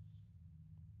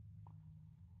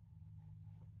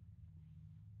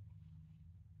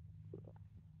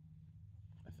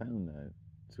 I found that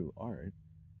through art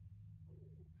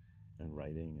and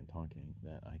writing and talking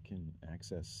that I can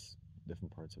access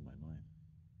different parts of my mind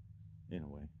in a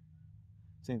way.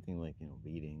 Same thing like,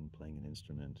 reading, playing an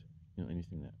instrument,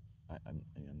 anything that I'm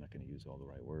not going to use all the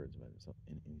right words, but it's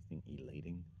anything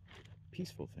elating,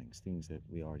 peaceful things that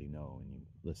we already know. And you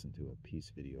listen to a peace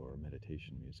video or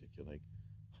meditation music, you're like,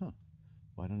 huh,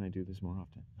 why don't I do this more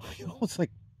often? It's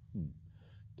like,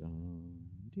 dun,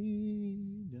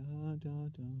 dee, da, da,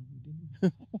 da,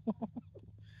 dee.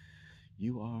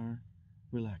 You are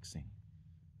relaxing.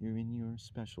 You're in your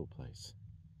special place.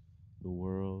 The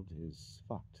world is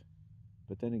fucked.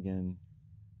 But then again,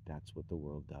 that's what the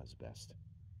world does best.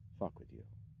 Fuck with you.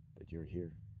 But you're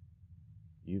here.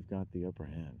 You've got the upper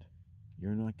hand.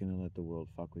 You're not going to let the world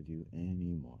fuck with you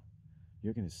anymore.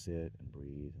 You're going to sit and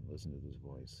breathe and listen to this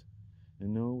voice.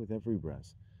 And know with every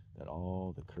breath that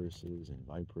all the curses and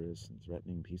viperous and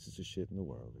threatening pieces of shit in the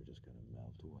world are just going to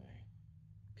melt away.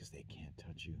 Because they can't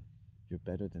touch you. You're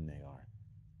better than they are.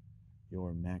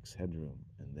 You're Max Headroom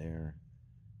and they're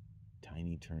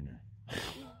Tiny Turner.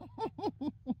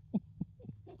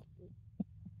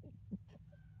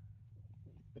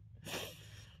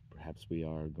 Perhaps we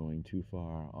are going too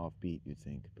far offbeat, you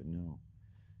think, but no.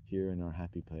 Here in our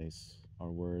happy place,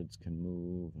 our words can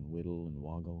move and whittle and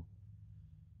woggle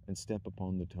and step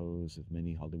upon the toes of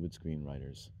many Hollywood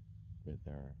screenwriters with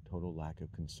their total lack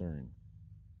of concern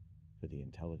for the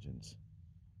intelligence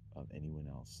of anyone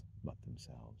else but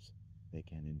themselves. They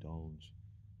can indulge.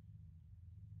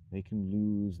 They can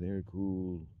lose their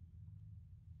cool.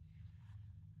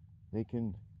 They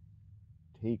can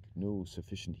take no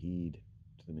sufficient heed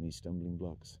to the many stumbling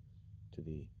blocks, to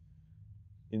the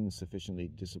insufficiently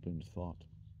disciplined thought,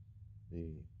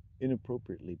 the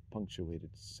inappropriately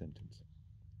punctuated sentence.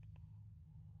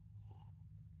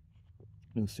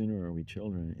 No sooner are we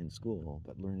children in school,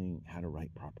 but learning how to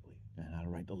write properly, and how to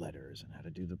write the letters, and how to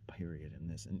do the period and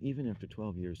this. And even after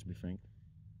 12 years, to be frank,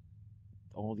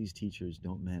 all these teachers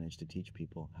don't manage to teach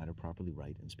people how to properly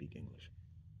write and speak English.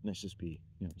 And let's just be,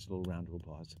 just a little round of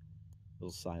applause, a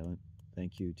little silent.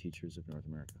 Thank you, teachers of North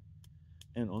America.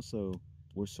 And also,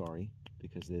 we're sorry,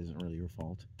 because it isn't really your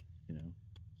fault.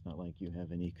 It's not like you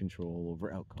have any control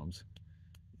over outcomes.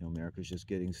 America's just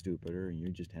getting stupider, and you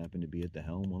just happened to be at the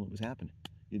helm while it was happening.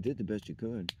 You did the best you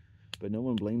could, but no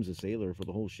one blames the sailor for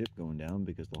the whole ship going down,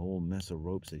 because the whole mess of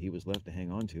ropes that he was left to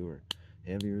hang on to are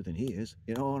heavier than he is.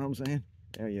 You know what I'm saying?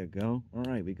 There you go. All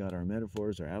right, we got our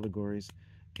metaphors, our allegories,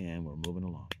 and we're moving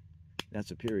along.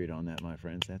 That's a period on that, my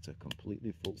friends. That's a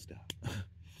completely full stop.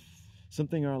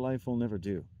 Something our life will never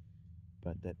do,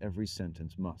 but that every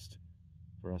sentence must,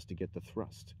 for us to get the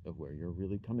thrust of where you're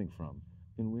really coming from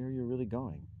and where you're really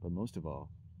going. But most of all,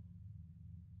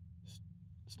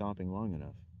 stopping long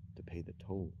enough to pay the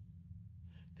toll.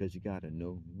 Because you got to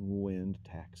know when to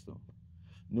tax them,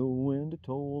 know when to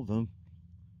toll them,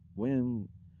 when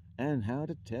and how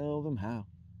to tell them how.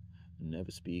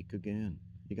 Never speak again.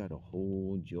 You got to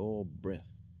hold your breath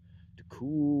to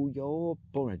cool your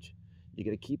porridge. You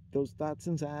got to keep those thoughts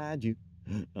inside you,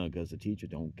 because the teacher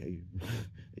don't care.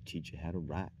 They teach you how to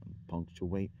write and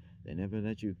punctuate. They never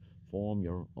let you form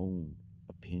your own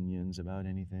opinions about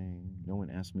anything. No one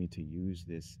asked me to use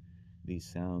this these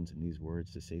sounds and these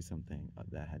words to say something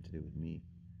that had to do with me.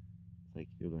 It's like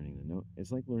you're learning the note.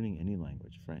 It's like learning any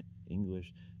language, French,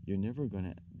 English. You're never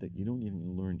gonna that you don't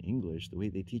even learn English the way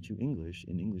they teach you English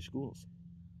in English schools,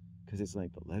 because it's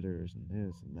like the letters and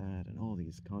this and that and all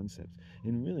these concepts.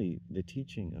 And really, the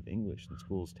teaching of English in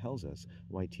schools tells us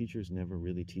why teachers never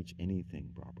really teach anything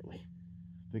properly,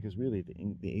 because really the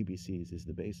ABCs is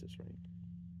the basis, right?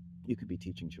 You could be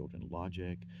teaching children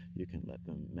logic. You can let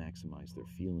them maximize their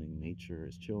feeling nature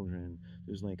as children.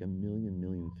 There's like a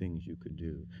million things you could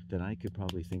do that I could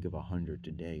probably think of 100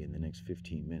 today in the next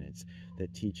 15 minutes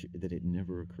that teach that it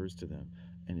never occurs to them.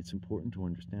 And it's important to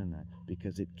understand that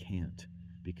because it can't.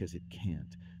 Because it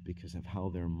can't. Because of how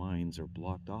their minds are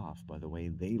blocked off by the way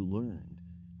they learned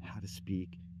how to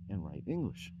speak and write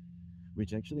English,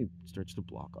 which actually starts to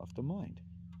block off the mind.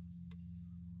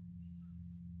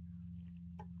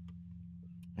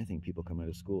 I think people come out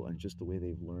of school and just the way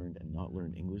they've learned and not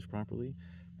learned English properly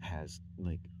has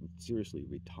like seriously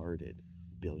retarded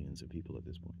billions of people at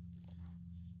this point.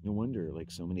 No wonder like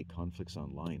so many conflicts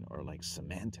online are like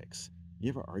semantics. You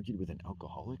ever argued with an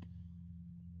alcoholic?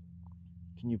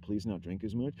 Can you please not drink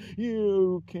as much?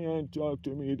 You can't talk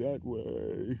to me that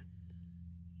way.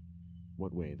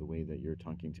 What way? The way that you're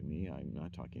talking to me? I'm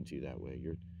not talking to you that way.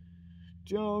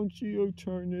 Don't you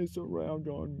turn this around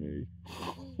on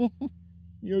me.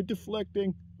 You're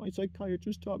deflecting. My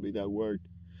psychiatrist taught me that word.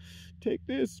 Take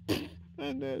this,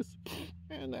 and this,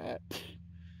 and that.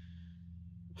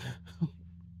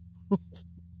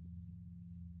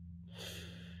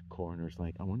 Coroner's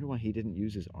like, I wonder why he didn't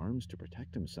use his arms to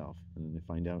protect himself. And then they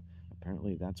find out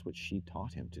apparently that's what she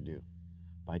taught him to do.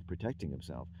 By protecting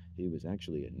himself, he was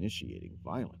actually initiating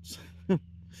violence.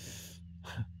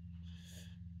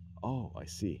 Oh, I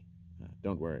see.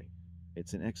 Don't worry.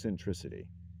 It's an eccentricity.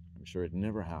 I'm sure it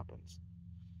never happens.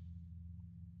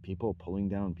 People pulling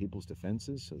down people's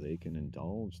defenses so they can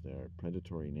indulge their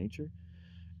predatory nature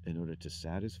in order to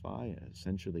satisfy an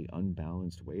essentially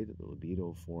unbalanced way that the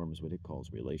libido forms what it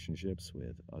calls relationships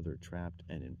with other trapped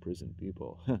and imprisoned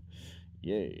people.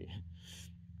 Yay.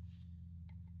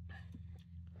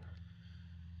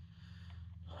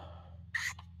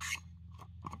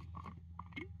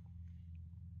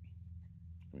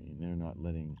 I mean, they're not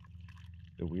letting.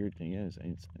 The weird thing is,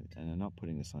 and I'm not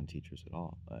putting this on teachers at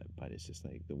all, but it's just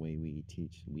like the way we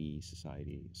teach,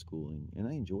 society, schooling, and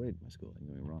I enjoyed my schooling, don't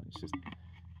get me wrong. It's just,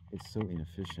 it's so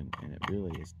inefficient and it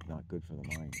really is not good for the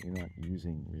mind. You're not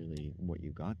using really what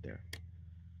you got there.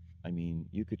 I mean,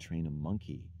 you could train a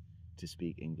monkey to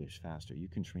speak English faster. You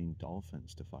can train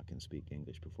dolphins to fucking speak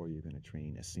English before you're going to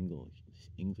train a single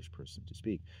English person to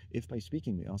speak. If by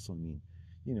speaking we also mean,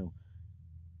 you know,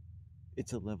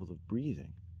 it's a level of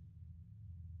breathing.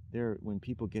 When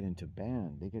people get into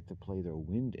band, they get to play their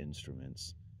wind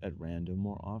instruments at random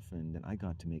more often than I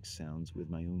got to make sounds with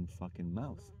my own fucking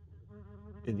mouth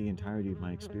in the entirety of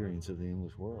my experience of the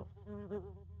English world.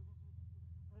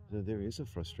 So there is a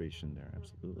frustration there,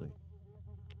 absolutely.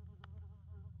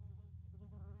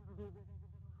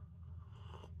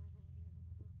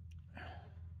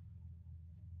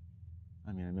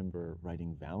 I mean, I remember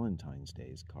writing Valentine's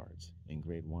Day's cards in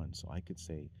grade 1, so I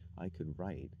could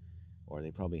write, or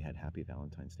they probably had Happy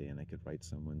Valentine's Day, and I could write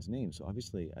someone's name. So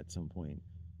obviously, at some point,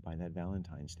 by that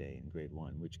Valentine's Day in grade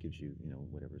 1, which gives you,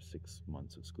 whatever, 6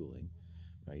 months of schooling,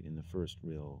 right, in the first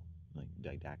real, like,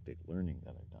 didactic learning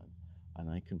that I've done, and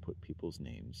I can put people's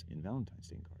names in Valentine's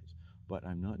Day cards. But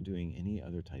I'm not doing any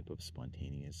other type of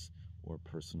spontaneous or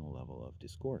personal level of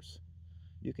discourse.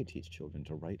 You could teach children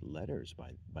to write letters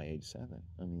by age 7.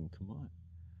 I mean, come on.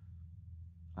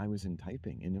 I was in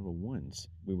typing, and never once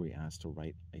we were asked to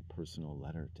write a personal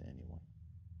letter to anyone.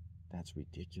 That's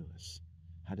ridiculous.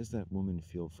 How does that woman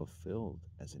feel fulfilled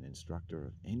as an instructor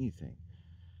of anything?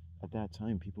 At that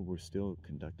time, people were still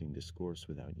conducting discourse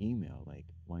without email. Like,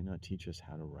 why not teach us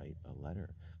how to write a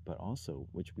letter? But also,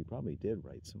 which we probably did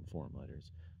write some form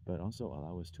letters, but also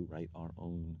allow us to write our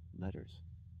own letters.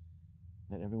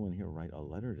 Let everyone here write a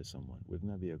letter to someone. Wouldn't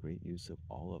that be a great use of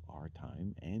all of our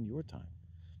time and your time?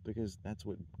 Because that's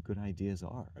what good ideas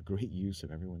are, a great use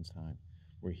of everyone's time.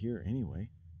 We're here anyway.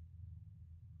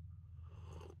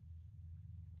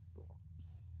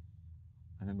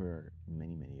 I remember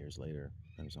many years later,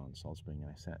 I was on Salt Spring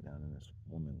and I sat down and this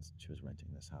woman, she was renting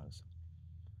this house.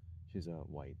 She's a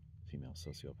white female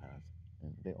sociopath.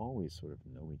 And they always sort of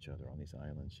know each other on these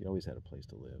islands. She always had a place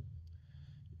to live,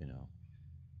 you know.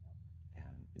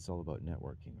 And it's all about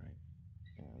networking, right?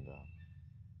 And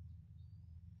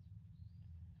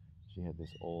she had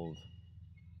this old,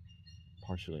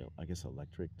 partially, I guess,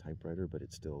 electric typewriter, but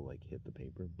it still like hit the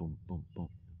paper, boom, boom, boom.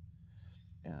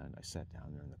 And I sat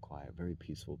down there in the quiet, very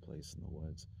peaceful place in the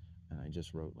woods, and I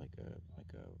just wrote like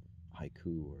a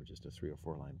haiku or just a 3 or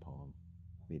 4 line poem.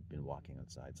 We'd been walking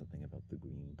outside, something about the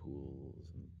green pools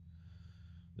and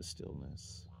the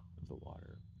stillness of the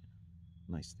water.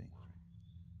 Nice thing, right?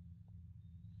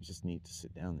 It's just neat to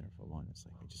sit down there for one. It's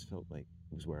like I just felt like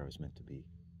it was where I was meant to be.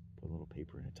 Put a little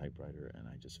paper in a typewriter, and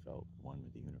I just felt one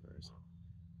with the universe.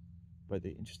 But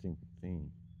the interesting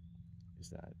thing is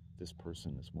that this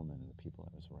person, this woman, and the people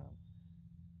I was around,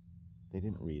 they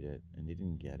didn't read it, and they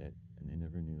didn't get it, and they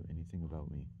never knew anything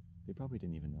about me. They probably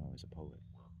didn't even know I was a poet.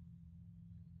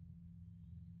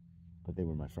 But they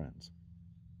were my friends.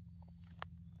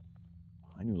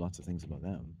 I knew lots of things about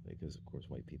them because, of course,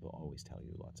 white people always tell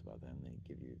you lots about them. They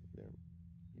give you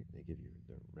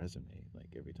their resume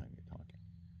like every time you're talking.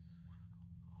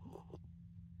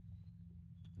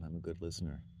 And I'm a good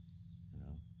listener, you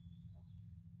know.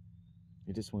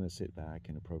 You just want to sit back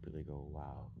and appropriately go,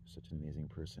 wow, such an amazing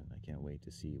person. I can't wait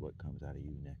to see what comes out of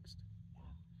you next.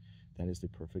 That is the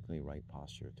perfectly right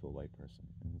posture to a white person.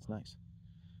 And it's nice.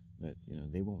 But, you know,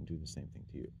 they won't do the same thing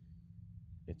to you.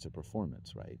 It's a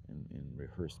performance, right? In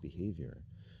rehearsed behavior,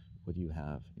 what do you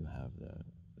have? You have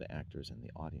the actors and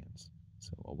the audience.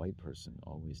 So a white person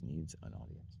always needs an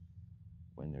audience.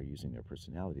 When they're using their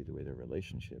personality, the way their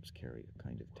relationships carry a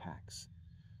kind of tax,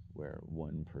 where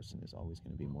one person is always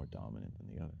going to be more dominant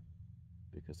than the other,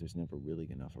 because there's never really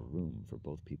enough room for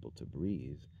both people to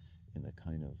breathe in the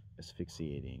kind of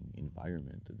asphyxiating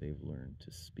environment that they've learned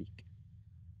to speak,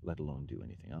 let alone do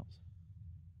anything else,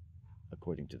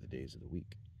 according to the days of the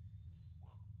week.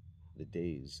 The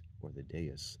days, or the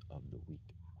dais of the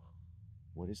week.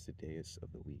 What is the dais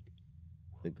of the week?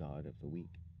 The god of the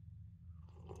week.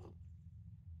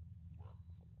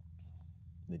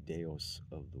 The deos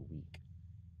of the week.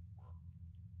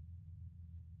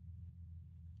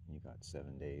 You got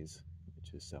 7 days,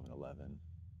 which is 7-11,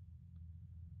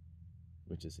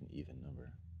 which is an even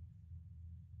number.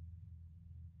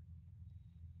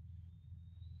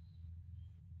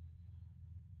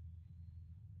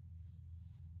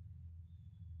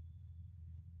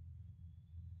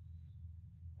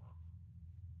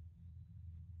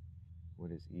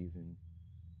 What is even,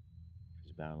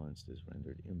 is balanced, is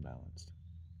rendered imbalanced.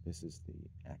 This is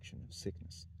the action of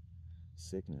sickness.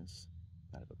 Sickness,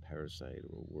 out of a parasite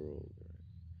or a world, or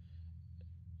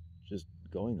just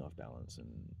going off balance and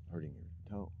hurting your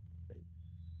toe. Right?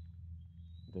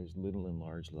 There's little and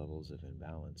large levels of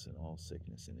imbalance in all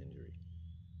sickness and injury,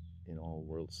 in all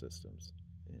world systems,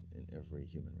 in every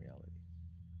human reality.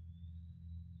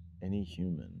 Any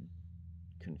human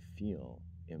can feel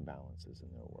imbalances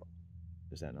in their world.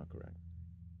 Is that not correct?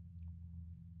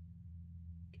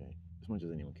 Okay. As much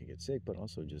as anyone can get sick, but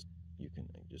also just you can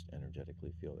just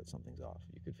energetically feel that something's off.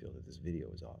 You could feel that this video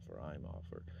is off, or I'm off,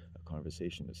 or a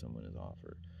conversation with someone is off,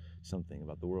 or something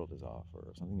about the world is off,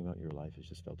 or something about your life has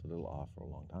just felt a little off for a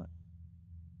long time.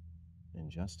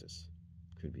 Injustice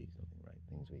could be something, right?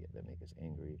 Things we get that make us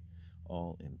angry,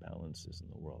 all imbalances in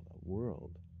the world. A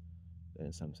world that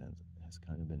in some sense has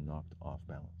kind of been knocked off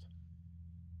balance.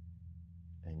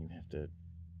 And you have to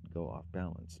go off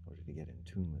balance in order to get in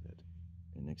tune with it.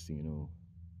 And next thing you know,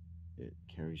 it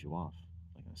carries you off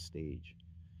like on a stage.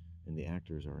 And the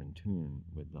actors are in tune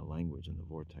with the language and the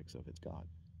vortex of its God.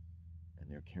 And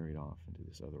they're carried off into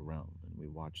this other realm. And we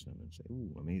watch them and say,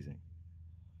 ooh, amazing.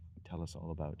 Tell us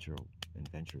all about your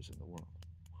adventures in the world.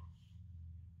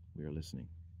 We are listening.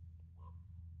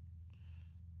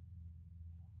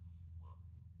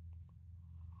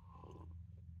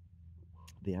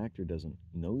 The actor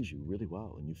knows you really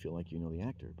well, and you feel like you know the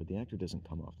actor, but the actor doesn't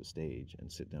come off the stage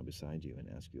and sit down beside you and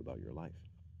ask you about your life.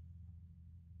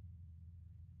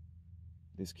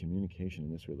 This communication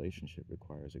and this relationship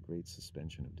requires a great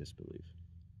suspension of disbelief.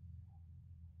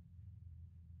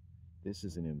 This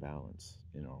is an imbalance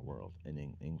in our world and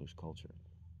in English culture.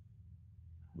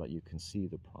 But you can see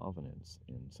the provenance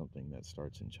in something that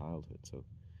starts in childhood. So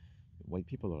white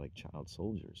people are like child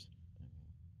soldiers.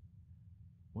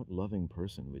 What loving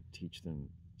person would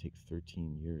take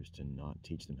 13 years to not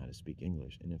teach them how to speak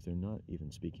English? And if they're not even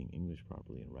speaking English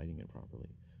properly and writing it properly,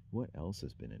 what else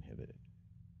has been inhibited?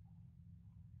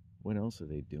 What else are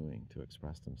they doing to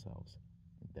express themselves?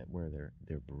 That where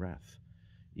their breath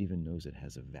even knows it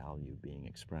has a value being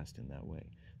expressed in that way.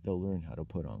 They'll learn how to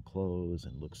put on clothes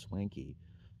and look swanky,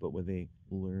 but will they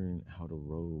learn how to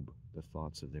robe the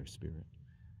thoughts of their spirit?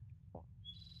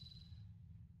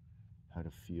 How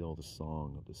to feel the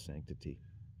song of the sanctity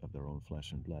of their own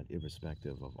flesh and blood,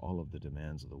 irrespective of all of the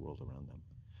demands of the world around them.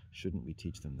 Shouldn't we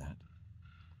teach them that?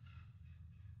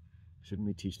 Shouldn't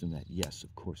we teach them that? Yes,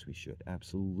 of course we should.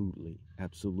 Absolutely.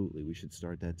 Absolutely. We should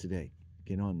start that today.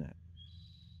 Get on that.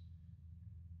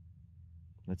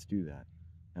 Let's do that.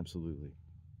 Absolutely.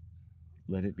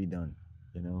 Let it be done.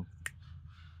 You know,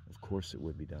 of course it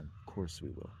would be done. Of course we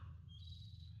will.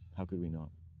 How could we not?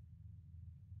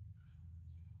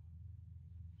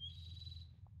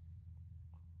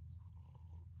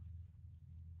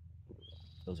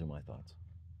 Those are my thoughts.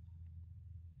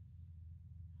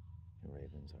 The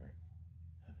ravens are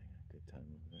having a good time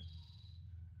over there,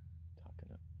 talking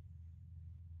up.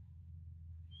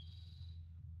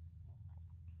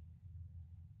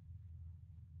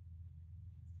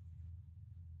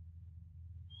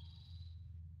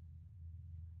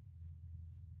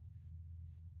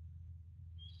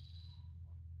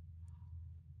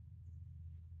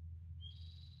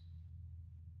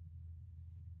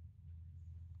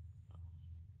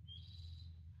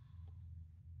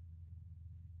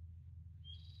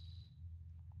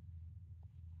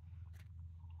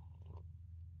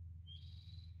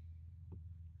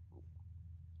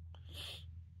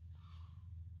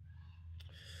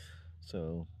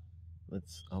 So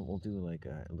we'll do like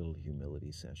a little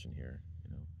humility session here,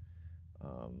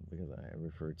 because I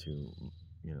refer to,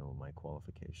 my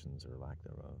qualifications or lack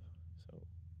thereof. So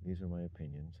these are my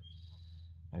opinions.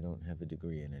 I don't have a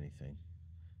degree in anything.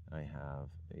 I have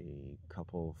a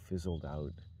couple fizzled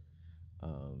out,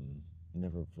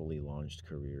 never fully launched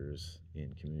careers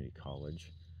in community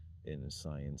college, in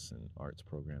science and arts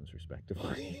programs,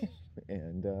 respectively,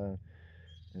 and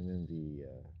then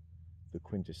the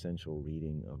quintessential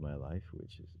reading of my life,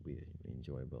 which is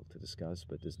enjoyable to discuss,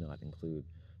 but does not include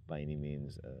by any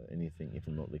means anything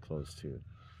even remotely close to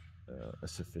a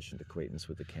sufficient acquaintance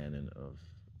with the canon of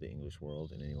the English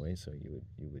world in any way. So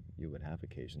you would have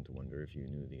occasion to wonder, if you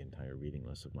knew the entire reading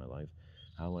list of my life,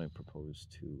 how I propose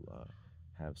to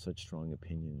have such strong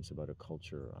opinions about a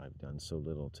culture I've done so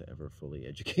little to ever fully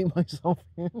educate myself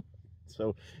in.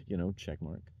 So, check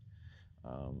mark.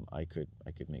 I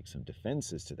could make some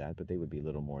defenses to that, but they would be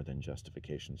little more than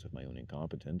justifications of my own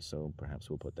incompetence. So perhaps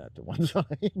we'll put that to one side.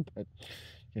 But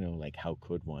like, how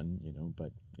could one?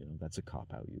 But that's a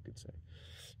cop out, you could say.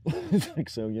 It's like,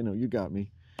 so you got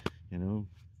me.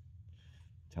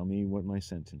 Tell me what my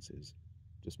sentence is.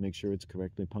 Just make sure it's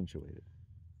correctly punctuated.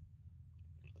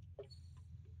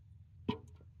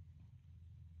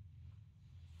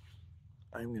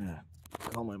 I'm gonna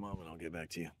call my mom and I'll get back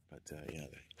to you. But yeah.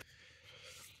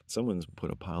 Someone's put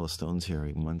a pile of stones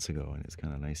here months ago, and it's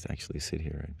kind of nice to actually sit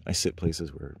here. I sit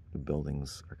places where the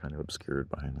buildings are kind of obscured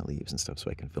behind the leaves and stuff,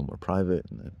 so I can feel more private.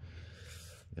 And then,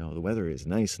 the weather is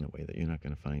nice in a way that you're not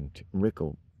going to find. Rick,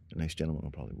 a nice gentleman,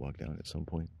 will probably walk down at some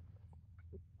point.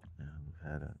 We've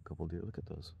had a couple deer. Look at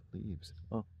those leaves.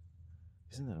 Oh,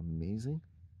 isn't that amazing?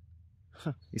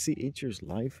 Huh. You see, nature's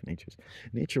life.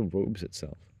 Nature robes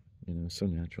itself, so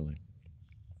naturally.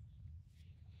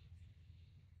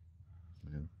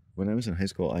 When I was in high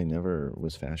school, I never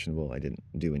was fashionable. I didn't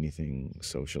do anything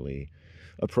socially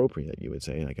appropriate, you would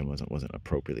say. Like, I wasn't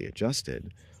appropriately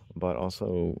adjusted, but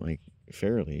also, like,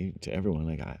 fairly to everyone.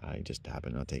 Like, I just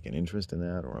happened not to take an interest in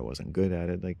that, or I wasn't good at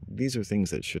it. Like, these are things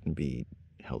that shouldn't be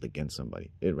held against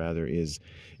somebody. It rather is,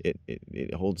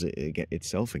 it holds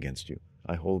itself against you.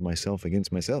 I hold myself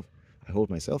against myself. I hold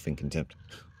myself in contempt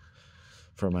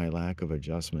for my lack of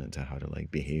adjustment to how to,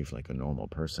 like, behave like a normal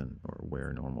person or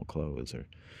wear normal clothes. Or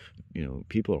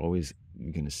people are always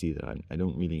going to see that I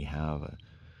don't really have a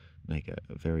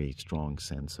very strong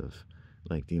sense of,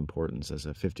 like, the importance as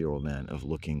a 50-year-old man of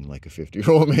looking like a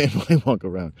 50-year-old man when I walk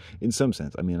around. In some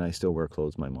sense, I mean, I still wear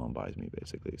clothes my mom buys me,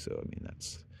 basically. So I mean,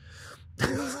 that's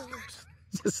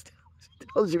just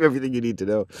tells you everything you need to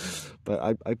know.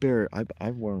 But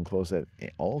I've worn clothes that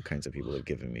all kinds of people have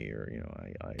given me, or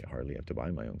I hardly have to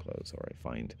buy my own clothes. Or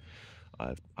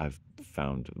I've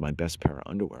found my best pair of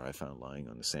underwear I found lying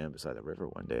on the sand beside the river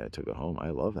one day. I took it home. I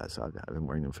love that. So I've been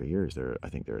wearing them for years. I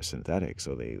think they're synthetic,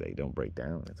 so they don't break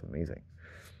down. It's amazing.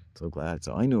 So glad.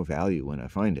 So I know value when I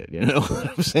find it. You know what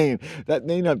I'm saying? That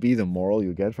may not be the moral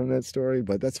you get from that story,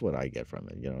 but that's what I get from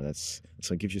it.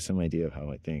 So it gives you some idea of how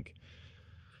I think.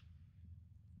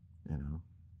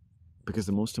 Because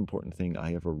the most important thing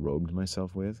I ever robed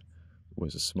myself with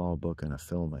was a small book and a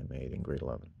film I made in grade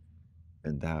 11.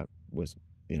 And that was,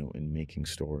 in making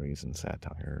stories and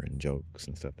satire and jokes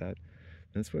and stuff,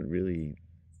 that's what really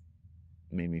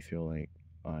made me feel like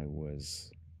I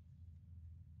was,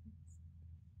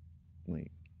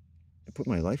 like, I put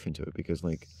my life into it, because,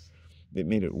 like, it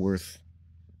made it worth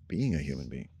being a human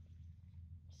being.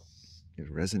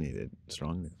 It resonated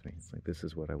strongly with me. It's like, this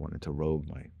is what I wanted to robe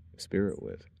my spirit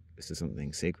with. This is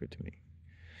something sacred to me.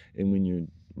 And when you're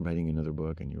writing another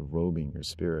book and you're robing your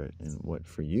spirit in what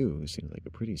for you seems like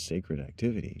a pretty sacred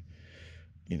activity,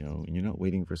 You know, and you're not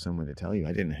waiting for someone to tell you.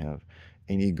 I didn't have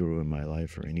any guru in my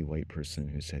life or any white person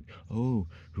who said, oh,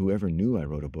 whoever knew I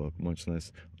wrote a book, much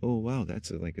less, oh, wow,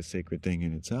 that's like a sacred thing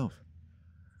in itself.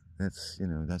 That's, you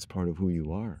know, that's part of who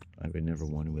you are. I would never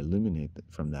want to eliminate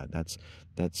from that.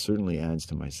 That certainly adds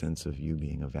to my sense of you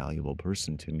being a valuable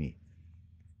person to me.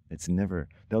 It's never,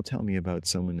 they'll tell me about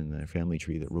someone in their family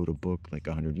tree that wrote a book like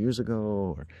 100 years ago,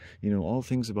 or, you know, all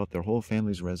things about their whole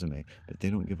family's resume, but they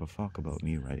don't give a fuck about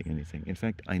me writing anything. In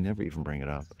fact, I never even bring it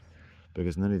up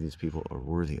because none of these people are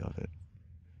worthy of it.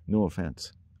 No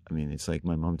offense. I mean, it's like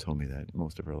my mom told me that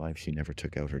most of her life she never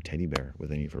took out her teddy bear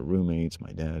with any of her roommates,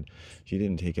 my dad. She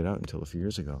didn't take it out until a few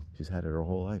years ago. She's had it her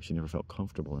whole life. She never felt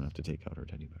comfortable enough to take out her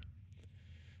teddy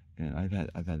bear. And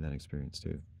I've had that experience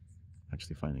too.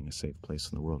 Actually finding a safe place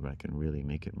in the world where I can really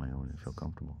make it my own and feel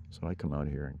comfortable. So I come out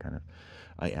here and kind of,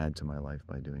 I add to my life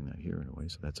by doing that here in a way.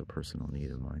 So that's a personal need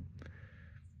of mine.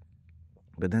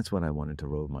 But that's what I wanted to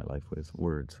robe my life with,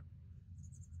 words.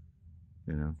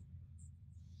 You know?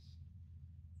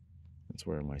 That's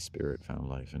where my spirit found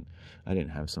life. And I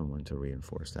didn't have someone to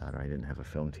reinforce that. Or I didn't have a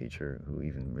film teacher who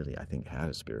even really, I think, had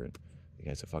a spirit. The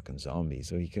guy's a fucking zombie,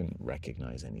 so he couldn't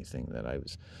recognize anything that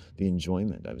the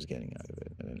enjoyment I was getting out of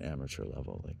it at an amateur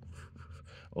level. Like,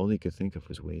 all he could think of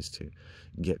was ways to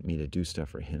get me to do stuff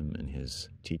for him and his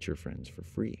teacher friends for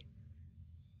free.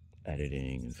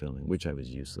 Editing and filming, which I was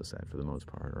useless at for the most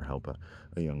part, or help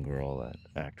a young girl, an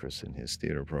actress in his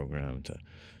theater program, to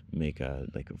make a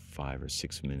 5 or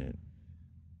 6 minute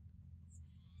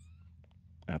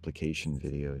application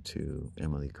video to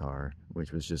Emily Carr,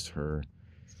 which was just her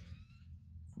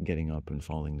getting up and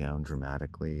falling down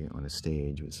dramatically on a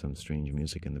stage with some strange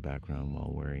music in the background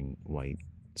while wearing white,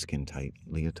 skin-tight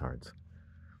leotards.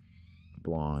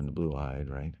 Blonde, blue-eyed,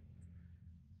 right?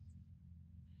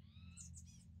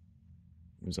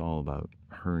 It was all about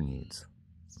her needs,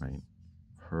 right?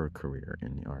 Her career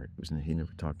in the art. He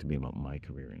never talked to me about my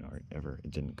career in art, ever.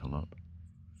 It didn't come up.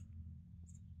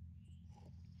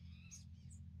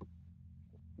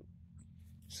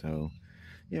 So,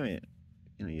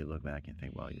 you look back and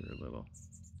think, well,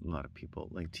 a lot of people,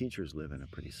 like teachers live in a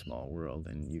pretty small world,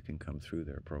 and you can come through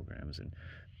their programs and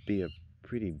be a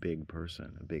pretty big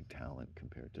person, a big talent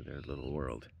compared to their little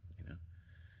world, you know.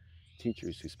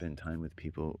 Teachers who spend time with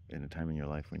people in a time in your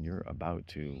life when you're about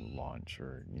to launch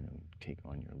or, take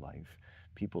on your life.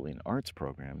 People in arts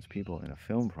programs, people in a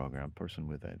film program, person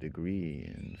with a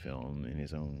degree in film in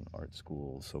his own art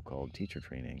school, so-called teacher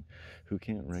training, who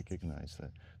can't recognize the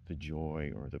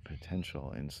joy or the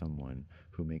potential in someone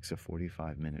who makes a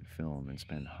 45-minute film and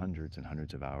spend hundreds and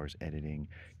hundreds of hours editing,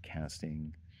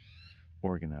 casting,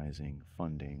 organizing,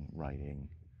 funding, writing,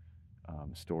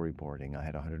 storyboarding. I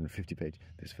had 150 pages.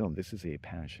 This film, this is a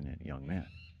passionate young man.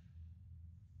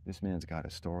 This man's got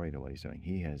a story to what he's doing.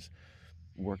 He has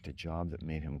worked a job that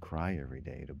made him cry every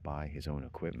day to buy his own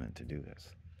equipment to do this.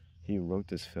 He wrote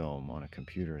this film on a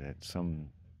computer that some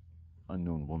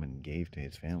unknown woman gave to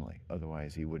his family.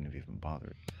 Otherwise, he wouldn't have even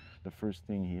bothered. The first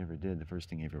thing he ever did, the first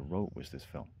thing he ever wrote was this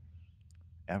film.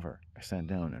 Ever. I sat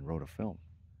down and wrote a film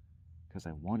because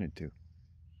I wanted to.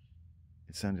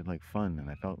 It sounded like fun, and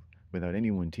I felt, without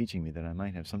anyone teaching me, that I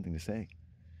might have something to say.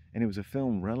 And it was a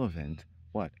film relevant,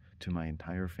 what? To my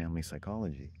entire family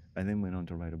psychology. I then went on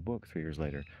to write a book 3 years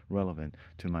later, relevant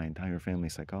to my entire family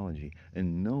psychology.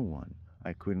 And no one,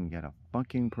 I couldn't get a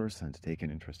fucking person to take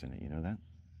an interest in it, you know that?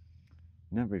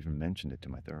 Never even mentioned it to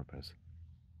my therapist.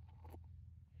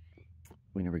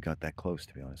 We never got that close,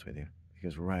 to be honest with you.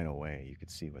 Because right away, you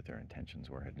could see what their intentions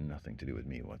were. It had nothing to do with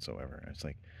me whatsoever. It's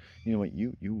like, you know what,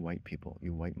 you white people,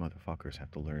 you white motherfuckers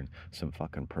have to learn some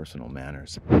fucking personal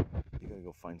manners. You gotta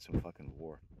go find some fucking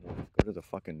war. Go to the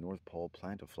fucking North Pole,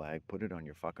 plant a flag, put it on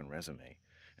your fucking resume.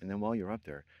 And then while you're up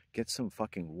there, get some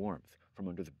fucking warmth from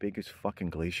under the biggest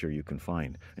fucking glacier you can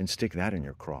find and stick that in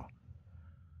your craw.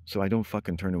 So I don't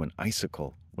fucking turn to an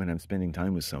icicle when I'm spending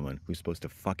time with someone who's supposed to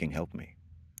fucking help me.